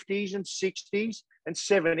the 50s and 60s and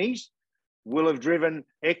 70s will have driven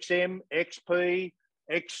XM, XP,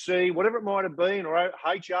 XC, whatever it might have been, or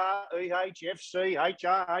HR, EH, FC,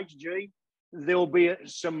 HR, HG. There'll be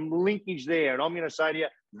some linkage there. And I'm going to say to you,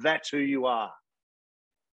 that's who you are.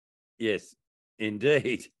 Yes,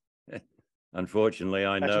 indeed. Unfortunately,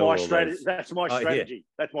 I know that's my strategy. That's my strategy.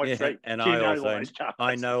 That's my strategy. And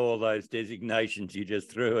I know all those designations you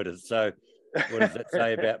just threw at us. So what does that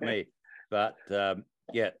say about me? But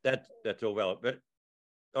that's all valid. But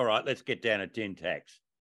all right, let's get down to tin tacks.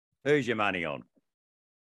 Who's your money on?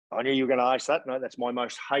 I knew you were going to ask that. No, that's my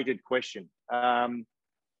most hated question.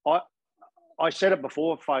 I said it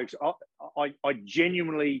before, folks. I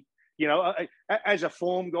genuinely, as a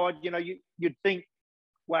form guide, you'd think,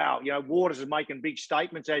 wow, Waters is making big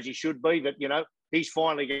statements, as he should be, that, he's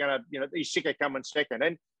finally going to, he's sick of coming second.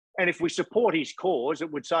 And if we support his cause,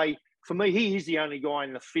 it would say, for me, he is the only guy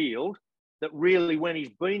in the field that really, when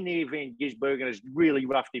he's been near Van Gisbergen, has really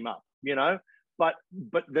roughed him up, But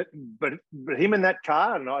him in that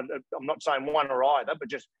car, and I'm not saying one or either, but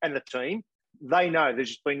and the team, they know there's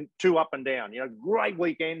just been two up and down. Great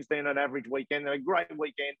weekends, then an average weekend, then a great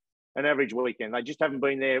weekend, an average weekend. They just haven't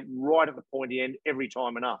been there right at the pointy end every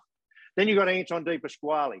time enough. Then you've got Anton De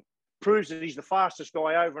Pasquale. Proves that he's the fastest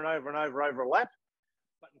guy over and over and over a lap.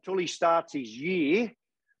 But until he starts his year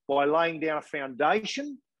by laying down a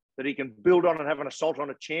foundation that he can build on and have an assault on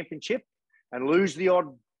a championship and lose the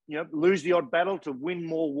odd battle to win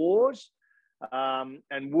more wars,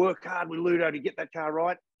 and work hard with Ludo to get that car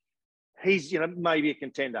right, he's, maybe a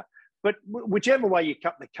contender. But whichever way you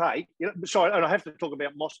cut the cake, sorry, and I have to talk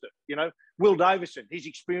about Mostert, Will Davison, his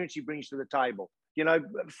experience he brings to the table,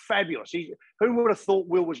 fabulous. Who would have thought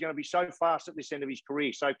Will was going to be so fast at this end of his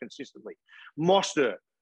career so consistently? Mostert,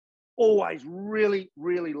 always really,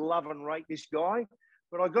 really love and rate this guy.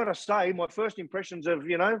 But I got to say, my first impressions of,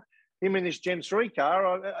 him in this Gen 3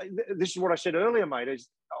 car, this is what I said earlier, mate, is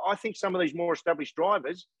I think some of these more established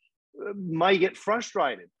drivers may get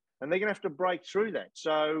frustrated and they're going to have to break through that.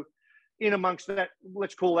 So in amongst that,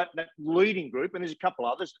 let's call that leading group, and there's a couple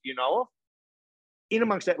others that you know of, in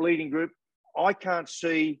amongst that leading group, I can't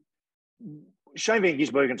see Shane Van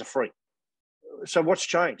Gisbergen's a freak. So what's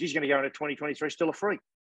changed? He's going to go into 2023 still a freak.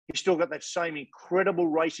 He's still got that same incredible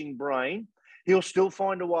racing brain. He'll still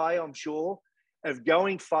find a way, I'm sure, of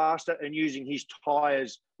going faster and using his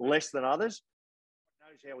tyres less than others.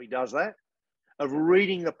 He knows how he does that. Of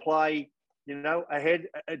reading the play, you know, ahead,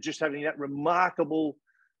 just having that remarkable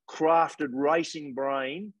crafted racing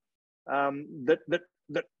brain that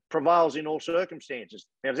prevails in all circumstances.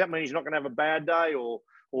 Now, does that mean he's not going to have a bad day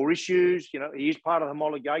or issues? You know, he is part of the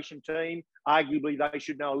homologation team. Arguably, they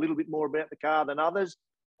should know a little bit more about the car than others.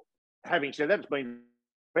 Having said that, it's been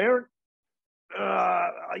apparent.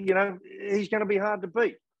 You know, he's going to be hard to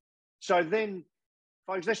beat. So then,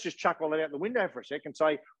 folks, let's just chuck all that out the window for a second and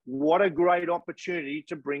say, what a great opportunity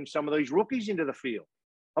to bring some of these rookies into the field.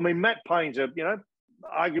 I mean, Matt Payne's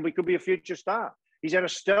arguably could be a future star. He's had a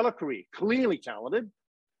stellar career, clearly talented,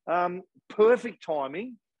 perfect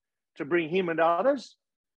timing to bring him and others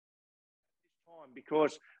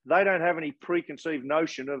because they don't have any preconceived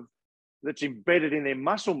notion of that's embedded in their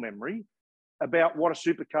muscle memory about what a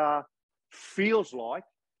supercar feels like.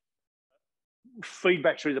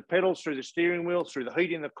 Feedback through the pedals, through the steering wheel, through the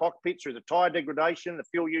heat in the cockpit, through the tyre degradation, the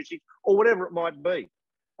fuel usage, or whatever it might be.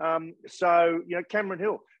 So, you know, Cameron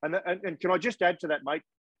Hill. And can I just add to that, mate?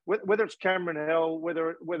 Whether it's Cameron Hill,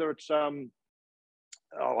 whether it's I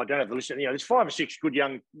don't have the list. You know, there's 5 or 6 good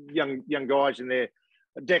young guys in there.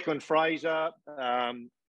 Declan Fraser,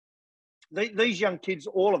 these young kids,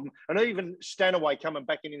 all of them, and even Stanaway coming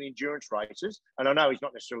back in the endurance races. And I know he's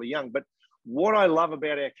not necessarily young, but what I love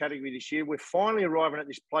about our category this year, we're finally arriving at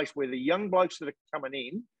this place where the young blokes that are coming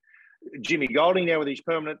in, Jimmy Golding now with his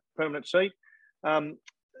permanent seat,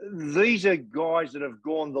 these are guys that have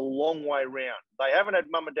gone the long way round. They haven't had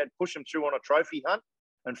mum and dad push them through on a trophy hunt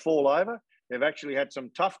and fall over. They've actually had some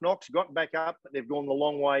tough knocks, got back up, but they've gone the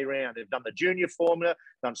long way around. They've done the junior formula,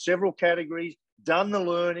 done several categories, done the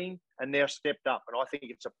learning, and now stepped up. And I think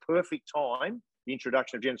it's a perfect time, the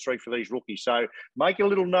introduction of Gen 3 for these rookies. So make a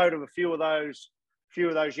little note of a few of those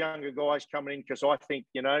younger guys coming in, because I think,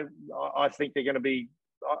 you know, I think they're going to be,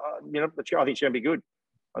 you know, I think it's going to be good.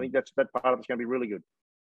 I think that part of it's going to be really good.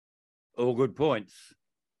 All good points.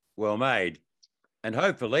 Well made. And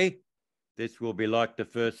hopefully this will be like the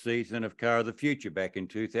first season of Car of the Future back in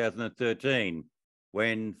 2013,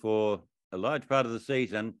 when for a large part of the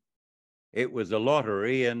season, it was a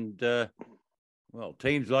lottery and,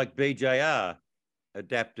 teams like BJR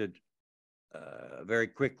adapted very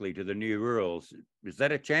quickly to the new rules. Is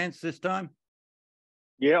that a chance this time?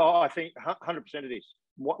 Yeah, I think 100% it is.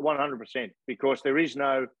 100%, because there is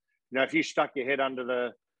no, you know, if you stuck your head under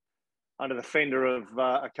the fender of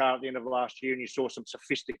a car at the end of last year and you saw some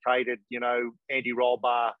sophisticated, you know, anti-roll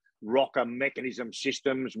bar rocker mechanism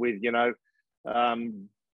systems with, you know,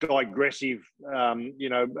 digressive,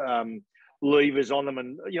 levers on them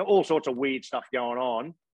and, you know, all sorts of weird stuff going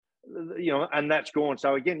on, you know, and that's gone.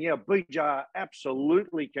 So again, yeah, BJR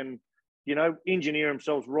absolutely can, you know, engineer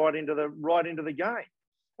themselves right into the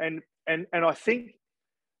game. And I think,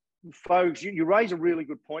 folks, you raise a really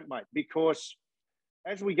good point, mate, because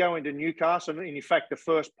as we go into Newcastle, and in fact, the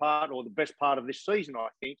first part or the best part of this season, I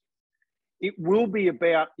think, it will be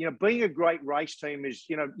about, you know, being a great race team is,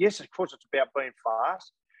 you know, yes, of course, it's about being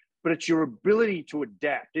fast, but it's your ability to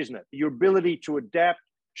adapt, isn't it? Your ability to adapt,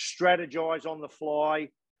 strategize on the fly,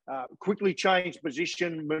 quickly change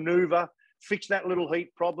position, maneuver, fix that little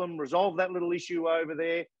heat problem, resolve that little issue over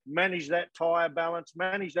there, manage that tyre balance,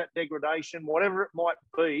 manage that degradation, whatever it might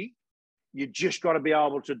be, you just got to be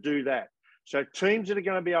able to do that. So teams that are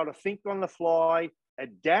going to be able to think on the fly,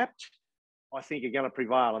 adapt, I think are going to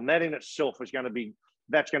prevail. And that in itself is going to be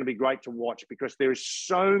great to watch, because there is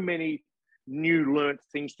so many new learnt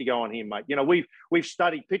things to go on here, mate. You know, we've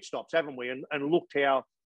studied pit stops, haven't we? And looked how,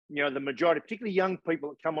 you know, the majority, particularly young people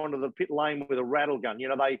that come onto the pit lane with a rattle gun, you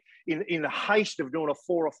know, they, in the haste of doing a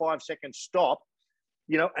 4 or 5 second stop,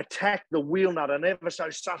 you know, attack the wheel nut an ever so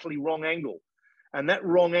subtly wrong angle. And that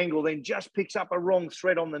wrong angle then just picks up a wrong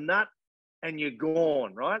thread on the nut and you're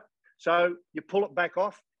gone, right? So you pull it back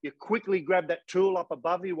off, you quickly grab that tool up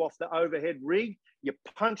above you off the overhead rig, you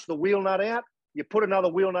punch the wheel nut out, you put another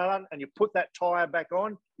wheel nut on and you put that tyre back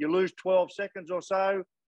on, you lose 12 seconds or so,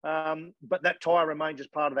 but that tyre remains as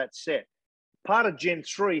part of that set. Part of Gen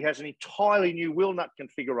 3 has an entirely new wheel nut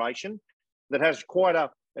configuration that has quite a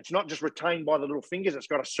It's not just retained by the little fingers. It's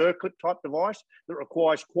got a circlip type device that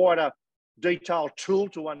requires quite a detailed tool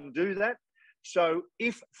to undo that. So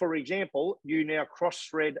if, for example, you now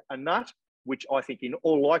cross-thread a nut, which I think in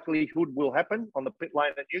all likelihood will happen on the pit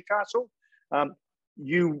lane at Newcastle,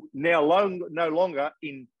 you now no longer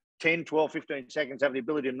in 10, 12, 15 seconds have the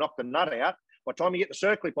ability to knock the nut out. By the time you get the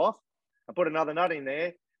circlip off and put another nut in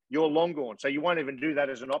there, you're long gone. So you won't even do that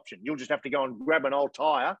as an option. You'll just have to go and grab an old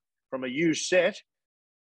tyre from a used set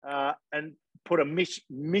and put a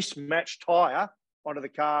mismatched tyre onto the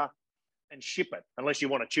car and ship it, unless you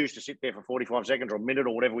want to choose to sit there for 45 seconds or a minute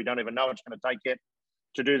or whatever we don't even know it's going to take yet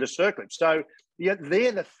to do the circlip. So yeah,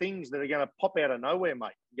 they're the things that are going to pop out of nowhere,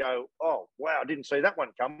 mate. You go, oh, wow, I didn't see that one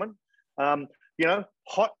coming.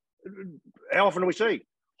 Hot, how often do we see?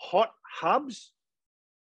 Hot hubs,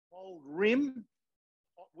 cold rim,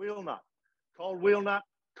 hot wheel nut, cold wheel nut,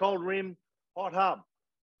 cold rim, hot hub,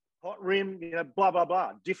 hot rim, blah, blah,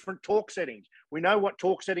 blah. Different torque settings. We know what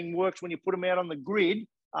torque setting works when you put them out on the grid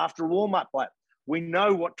after a warm-up lap. We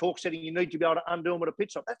know what torque setting you need to be able to undo them at a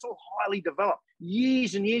pit stop. That's all highly developed.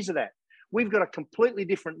 Years and years of that. We've got a completely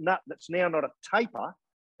different nut that's now not a taper.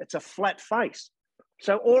 It's a flat face.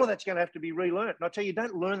 So all of that's going to have to be relearned. And I tell you,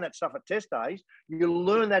 don't learn that stuff at test days. You'll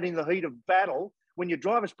learn that in the heat of battle when your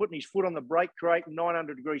driver's putting his foot on the brake creating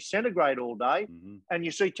 900 degrees centigrade all day, and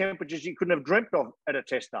you see temperatures you couldn't have dreamt of at a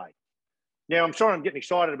test day. Now, I'm sorry I'm getting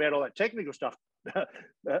excited about all that technical stuff,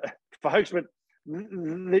 folks, but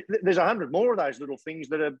there's 100 more of those little things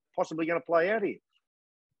that are possibly going to play out here.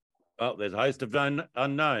 Well, there's a host of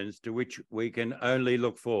unknowns to which we can only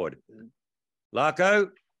look forward. Larko,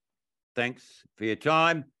 thanks for your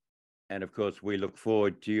time. And of course, we look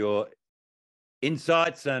forward to your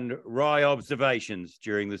insights and wry observations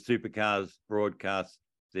during the Supercars broadcast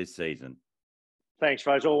this season. Thanks,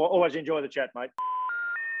 folks. Always enjoy the chat, mate.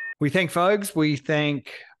 We thank Fogues. We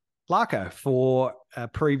thank Larko for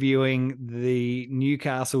previewing the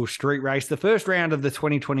Newcastle Street Race, the first round of the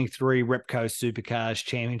 2023 Repco Supercars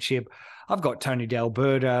Championship. I've got Tony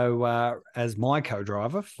D'Alberto as my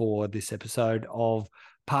co-driver for this episode of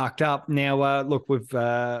Parked Up. Now, look,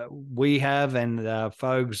 we have and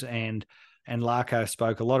Fogues and Larko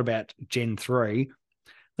spoke a lot about Gen 3.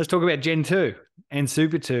 Let's talk about Gen 2 and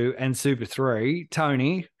Super 2 and Super 3.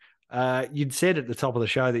 Tony, you'd said at the top of the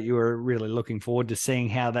show that you were really looking forward to seeing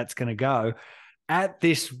how that's going to go. At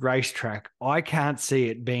this racetrack, I can't see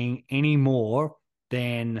it being any more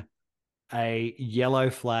than a yellow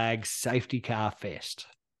flag safety car fest.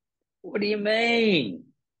 What do you mean?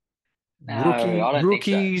 No, I don't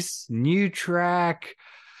rookies, think so. New track.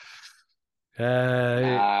 No,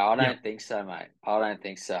 I don't think so, mate. I don't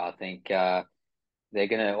think so. I think they're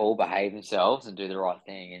going to all behave themselves and do the right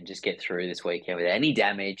thing and just get through this weekend without any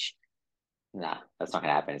damage. Nah, that's not going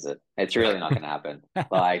to happen, is it? It's really not going to happen.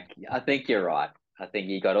 I think you're right. I think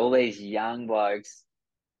you got all these young blokes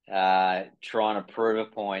trying to prove a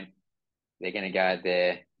point. They're going to go out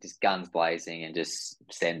there, just guns blazing and just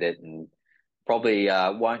send it, and probably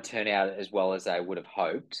won't turn out as well as they would have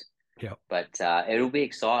hoped. Yeah. But it'll be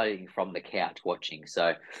exciting from the couch watching.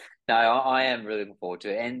 So, no, I am really looking forward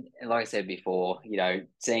to it. And like I said before,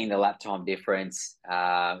 seeing the lap time difference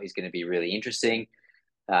is going to be really interesting.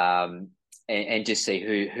 And just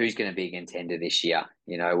see who's going to be a contender this year.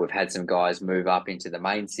 We've had some guys move up into the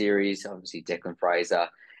main series. Obviously, Declan Fraser,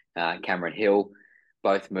 Cameron Hill,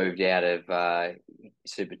 both moved out of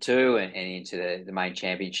Super 2 and into the main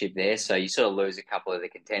championship there. So you sort of lose a couple of the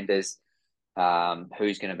contenders.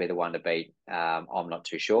 Who's going to be the one to beat? I'm not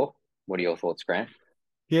too sure. What are your thoughts, Grant?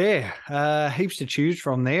 Yeah, heaps to choose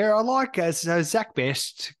from there. I like Zach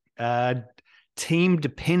Best. Team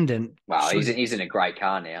dependent. Well, he's in a great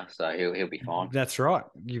car now, so he'll be fine. That's right.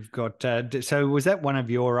 You've got. So was that one of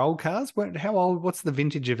your old cars? How old? What's the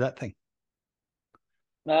vintage of that thing?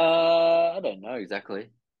 I don't know exactly.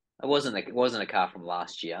 It wasn't a car from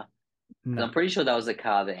last year. No. I'm pretty sure that was the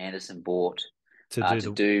car that Anderson bought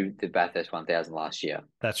to do the Bathurst 1000 last year.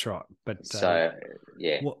 That's right. But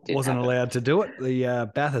wasn't allowed to do it. The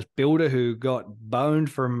Bathurst builder who got boned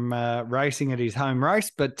from racing at his home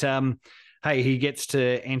race, but. Hey, he gets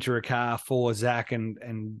to enter a car for Zach,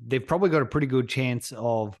 and they've probably got a pretty good chance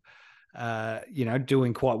of,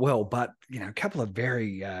 doing quite well. But, a couple of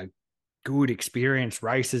very good, experienced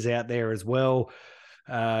racers out there as well.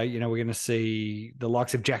 We're going to see the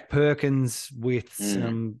likes of Jack Perkins with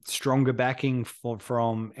some stronger backing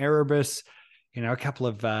from Erebus. A couple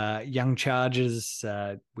of young chargers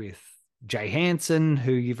with Jay Hansen,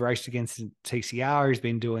 who you've raced against in TCR. He's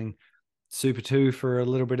been doing Super 2 for a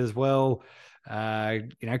little bit as well.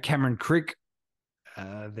 Cameron Crick.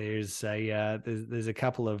 There's a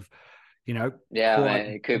couple of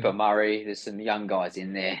Cooper Murray. There's some young guys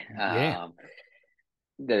in there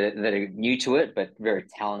that are new to it, but very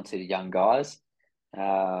talented young guys.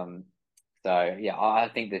 I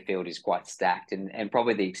think the field is quite stacked, and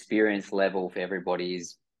probably the experience level for everybody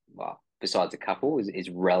is, well, besides a couple, is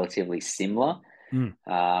relatively similar. And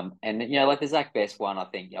like the Zach Best one, I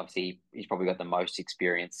think obviously he's probably got the most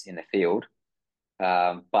experience in the field.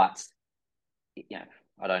 But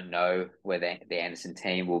I don't know whether the Anderson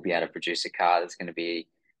team will be able to produce a car that's going to be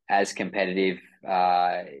as competitive.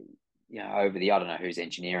 Over the, I don't know who's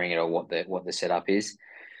engineering it or what the setup is.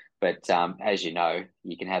 But as you know,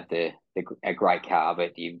 you can have a great car,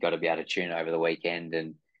 but you've got to be able to tune over the weekend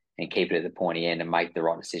and keep it at the pointy end and make the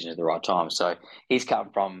right decision at the right time. So he's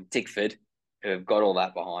come from Tickford, who have got all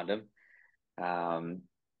that behind him.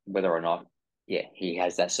 Whether or not, he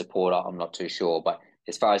has that support, I'm not too sure. But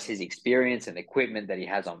as far as his experience and equipment that he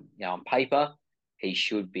has on paper, he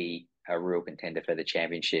should be a real contender for the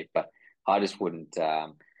championship. But I just wouldn't,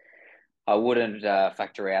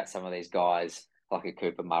 factor out some of these guys like a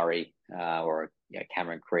Cooper Murray or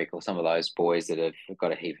Cameron Creek or some of those boys that have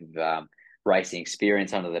got a heap of racing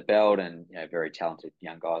experience under the belt and very talented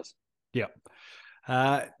young guys. Yep.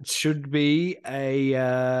 Should be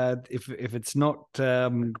if it's not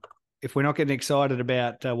if we're not getting excited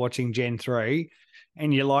about watching Gen 3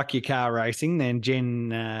 and you like your car racing, then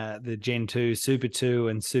the Gen 2, Super 2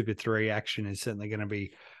 and Super 3 action is certainly going to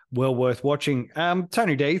be well worth watching.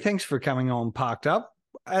 Tony D, thanks for coming on Parked Up.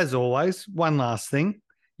 As always, one last thing.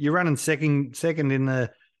 You're running second in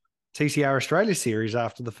the TCR Australia series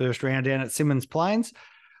after the first round down at Symmons Plains.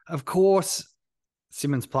 Of course,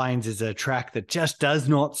 Symmons Plains is a track that just does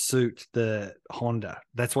not suit the Honda.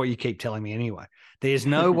 That's what you keep telling me anyway. There's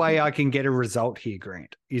no way I can get a result here,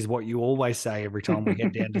 Grant, is what you always say every time we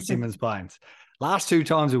head down to Symmons Plains. Last 2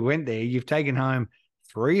 times we went there, you've taken home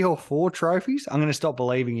 3 or 4 trophies. I'm going to stop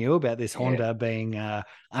believing you about this Honda being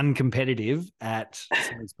uncompetitive at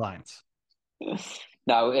Symmons Plains.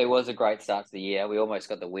 No, it was a great start to the year. We almost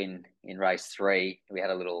got the win in race 3. We had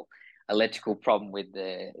a little electrical problem with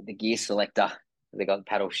the gear selector. They got the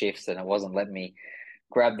paddle shifts and it wasn't letting me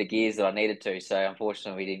grab the gears that I needed to. So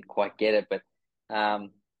unfortunately, we didn't quite get it. But no,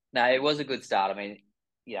 it was a good start. I mean,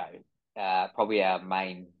 probably our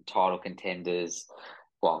main title contenders.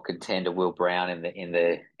 Well, contender Will Brown in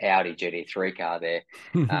the Audi GT3 car there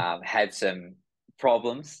had some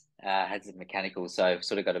problems, had some mechanicals, so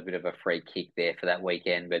sort of got a bit of a free kick there for that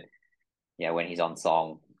weekend. But when he's on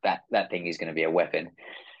song, that thing is going to be a weapon.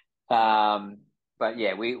 But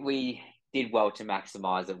we did well to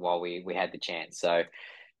maximise it while we had the chance. So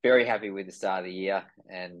very happy with the start of the year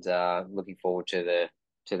and looking forward to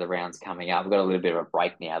the rounds coming up. We've got a little bit of a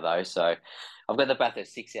break now though, so I've got the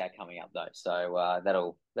Bathurst 6 hour coming up though, so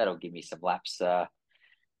that'll give me some laps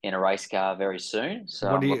in a race car very soon. So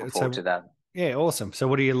I'm looking forward to that. Yeah, awesome. So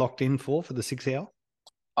what are you locked in for the 6 hour?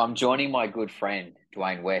 I'm joining my good friend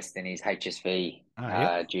Dwayne West in his HSV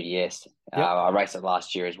GDS. Yep. I raced it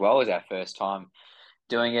last year as well. It was our first time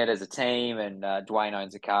doing it as a team, and Dwayne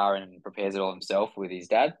owns a car and prepares it all himself with his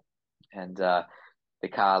dad. And the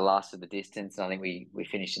car lasted the distance. I think we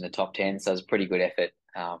finished in the top 10, so it was a pretty good effort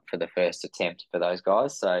for the first attempt for those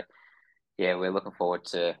guys. So, we're looking forward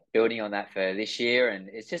to building on that for this year, and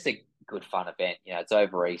it's just a good fun event. It's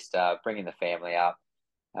over Easter, bringing the family up.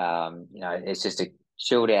 It's just a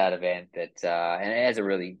chilled out event that and it has a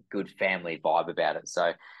really good family vibe about it.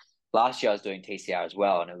 So last year I was doing TCR as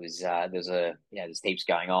well, and it was there's heaps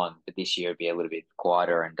going on, but this year it'd be a little bit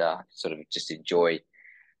quieter and sort of just enjoy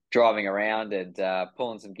driving around and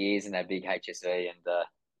pulling some gears in that big HSV and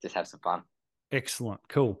just have some fun. Excellent,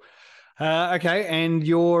 cool. Okay, and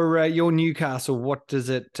your Newcastle, what does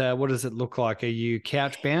it look like? Are you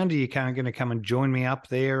couch bound? Are you going to come and join me up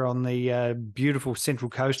there on the beautiful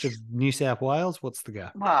central coast of New South Wales? What's the go?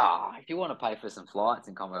 If you want to pay for some flights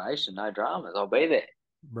and accommodation, no dramas. I'll be there.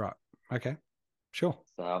 Right. Okay. Sure.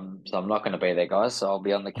 So I'm not going to be there, guys. So I'll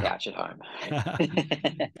be on the couch at home.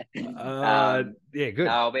 Good.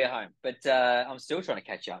 No, I'll be at home, but I'm still trying to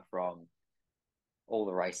catch up from all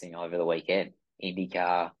the racing over the weekend.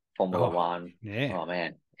 IndyCar, Formula One. Yeah. Oh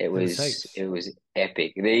man, it was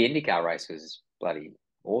epic. The IndyCar race was bloody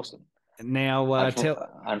awesome. Now,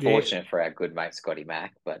 unfortunate for our good mate Scotty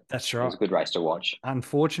Mack, but that's right. It was a good race to watch.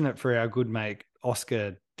 Unfortunate for our good mate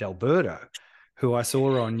Oscar D'Alberto, who I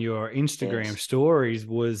saw on your Instagram stories,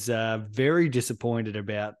 was very disappointed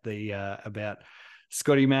about about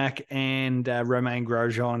Scotty Mack and Romain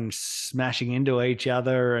Grosjean smashing into each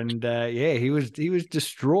other, and he was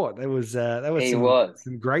distraught. That was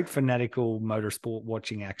some great fanatical motorsport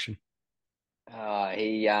watching action.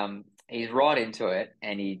 He he's right into it,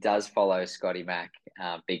 and he does follow Scotty Mack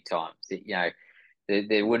big time. You know,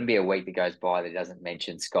 there wouldn't be a week that goes by that he doesn't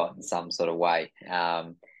mention Scott in some sort of way.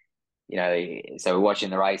 You know, so we're watching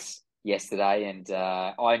the race yesterday, and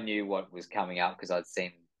I knew what was coming up because I'd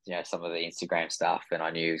seen, you know, some of the Instagram stuff, and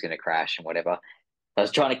I knew he was going to crash and whatever. I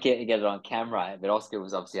was trying to get it on camera, but Oscar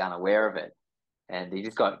was obviously unaware of it. And he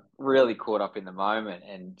just got really caught up in the moment,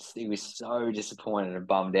 and he was so disappointed and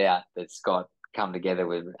bummed out that Scott come together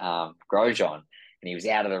with Grosjean, and he was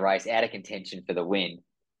out of the race, out of contention for the win.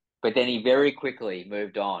 But then he very quickly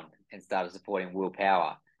moved on and started supporting Will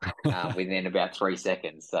Power within about 3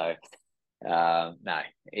 seconds. So, no,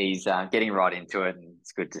 he's getting right into it, and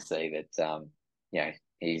it's good to see that, you know,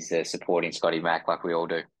 he's supporting Scotty Mack like we all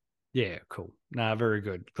do. Yeah, cool. No, very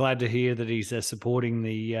good. Glad to hear that he's supporting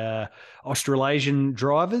the Australasian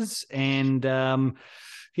drivers. And,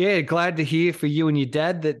 yeah, glad to hear for you and your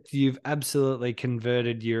dad that you've absolutely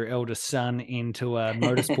converted your eldest son into a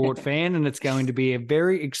motorsport fan, and it's going to be a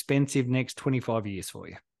very expensive next 25 years for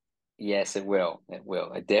you. Yes, it will. It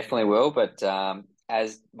will. It definitely will. But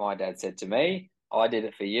as my dad said to me, I did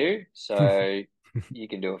it for you, so you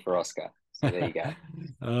can do it for Oscar. So there you go.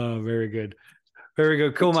 Oh, very good. Very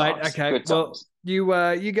good. Cool, Good mate. times. Okay. Good Well, times.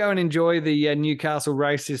 you go and enjoy the Newcastle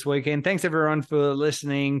race this weekend. Thanks, everyone, for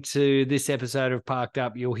listening to this episode of Parked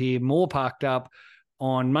Up. You'll hear more Parked Up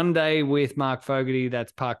on Monday with Mark Fogarty.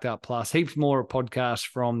 That's Parked Up Plus. Heaps more podcasts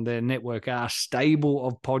from the Network R stable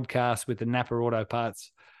of podcasts with the Napa Auto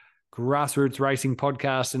Parts Grassroots Racing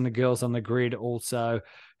Podcast and the Girls on the Grid also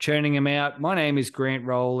churning them out. My name is Grant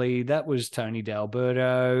Rowley. That was Tony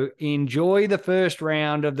D'Alberto. Enjoy the first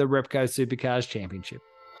round of the Repco Supercars Championship.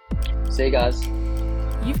 See you guys.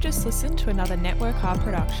 You've just listened to another Network R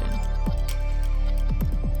production.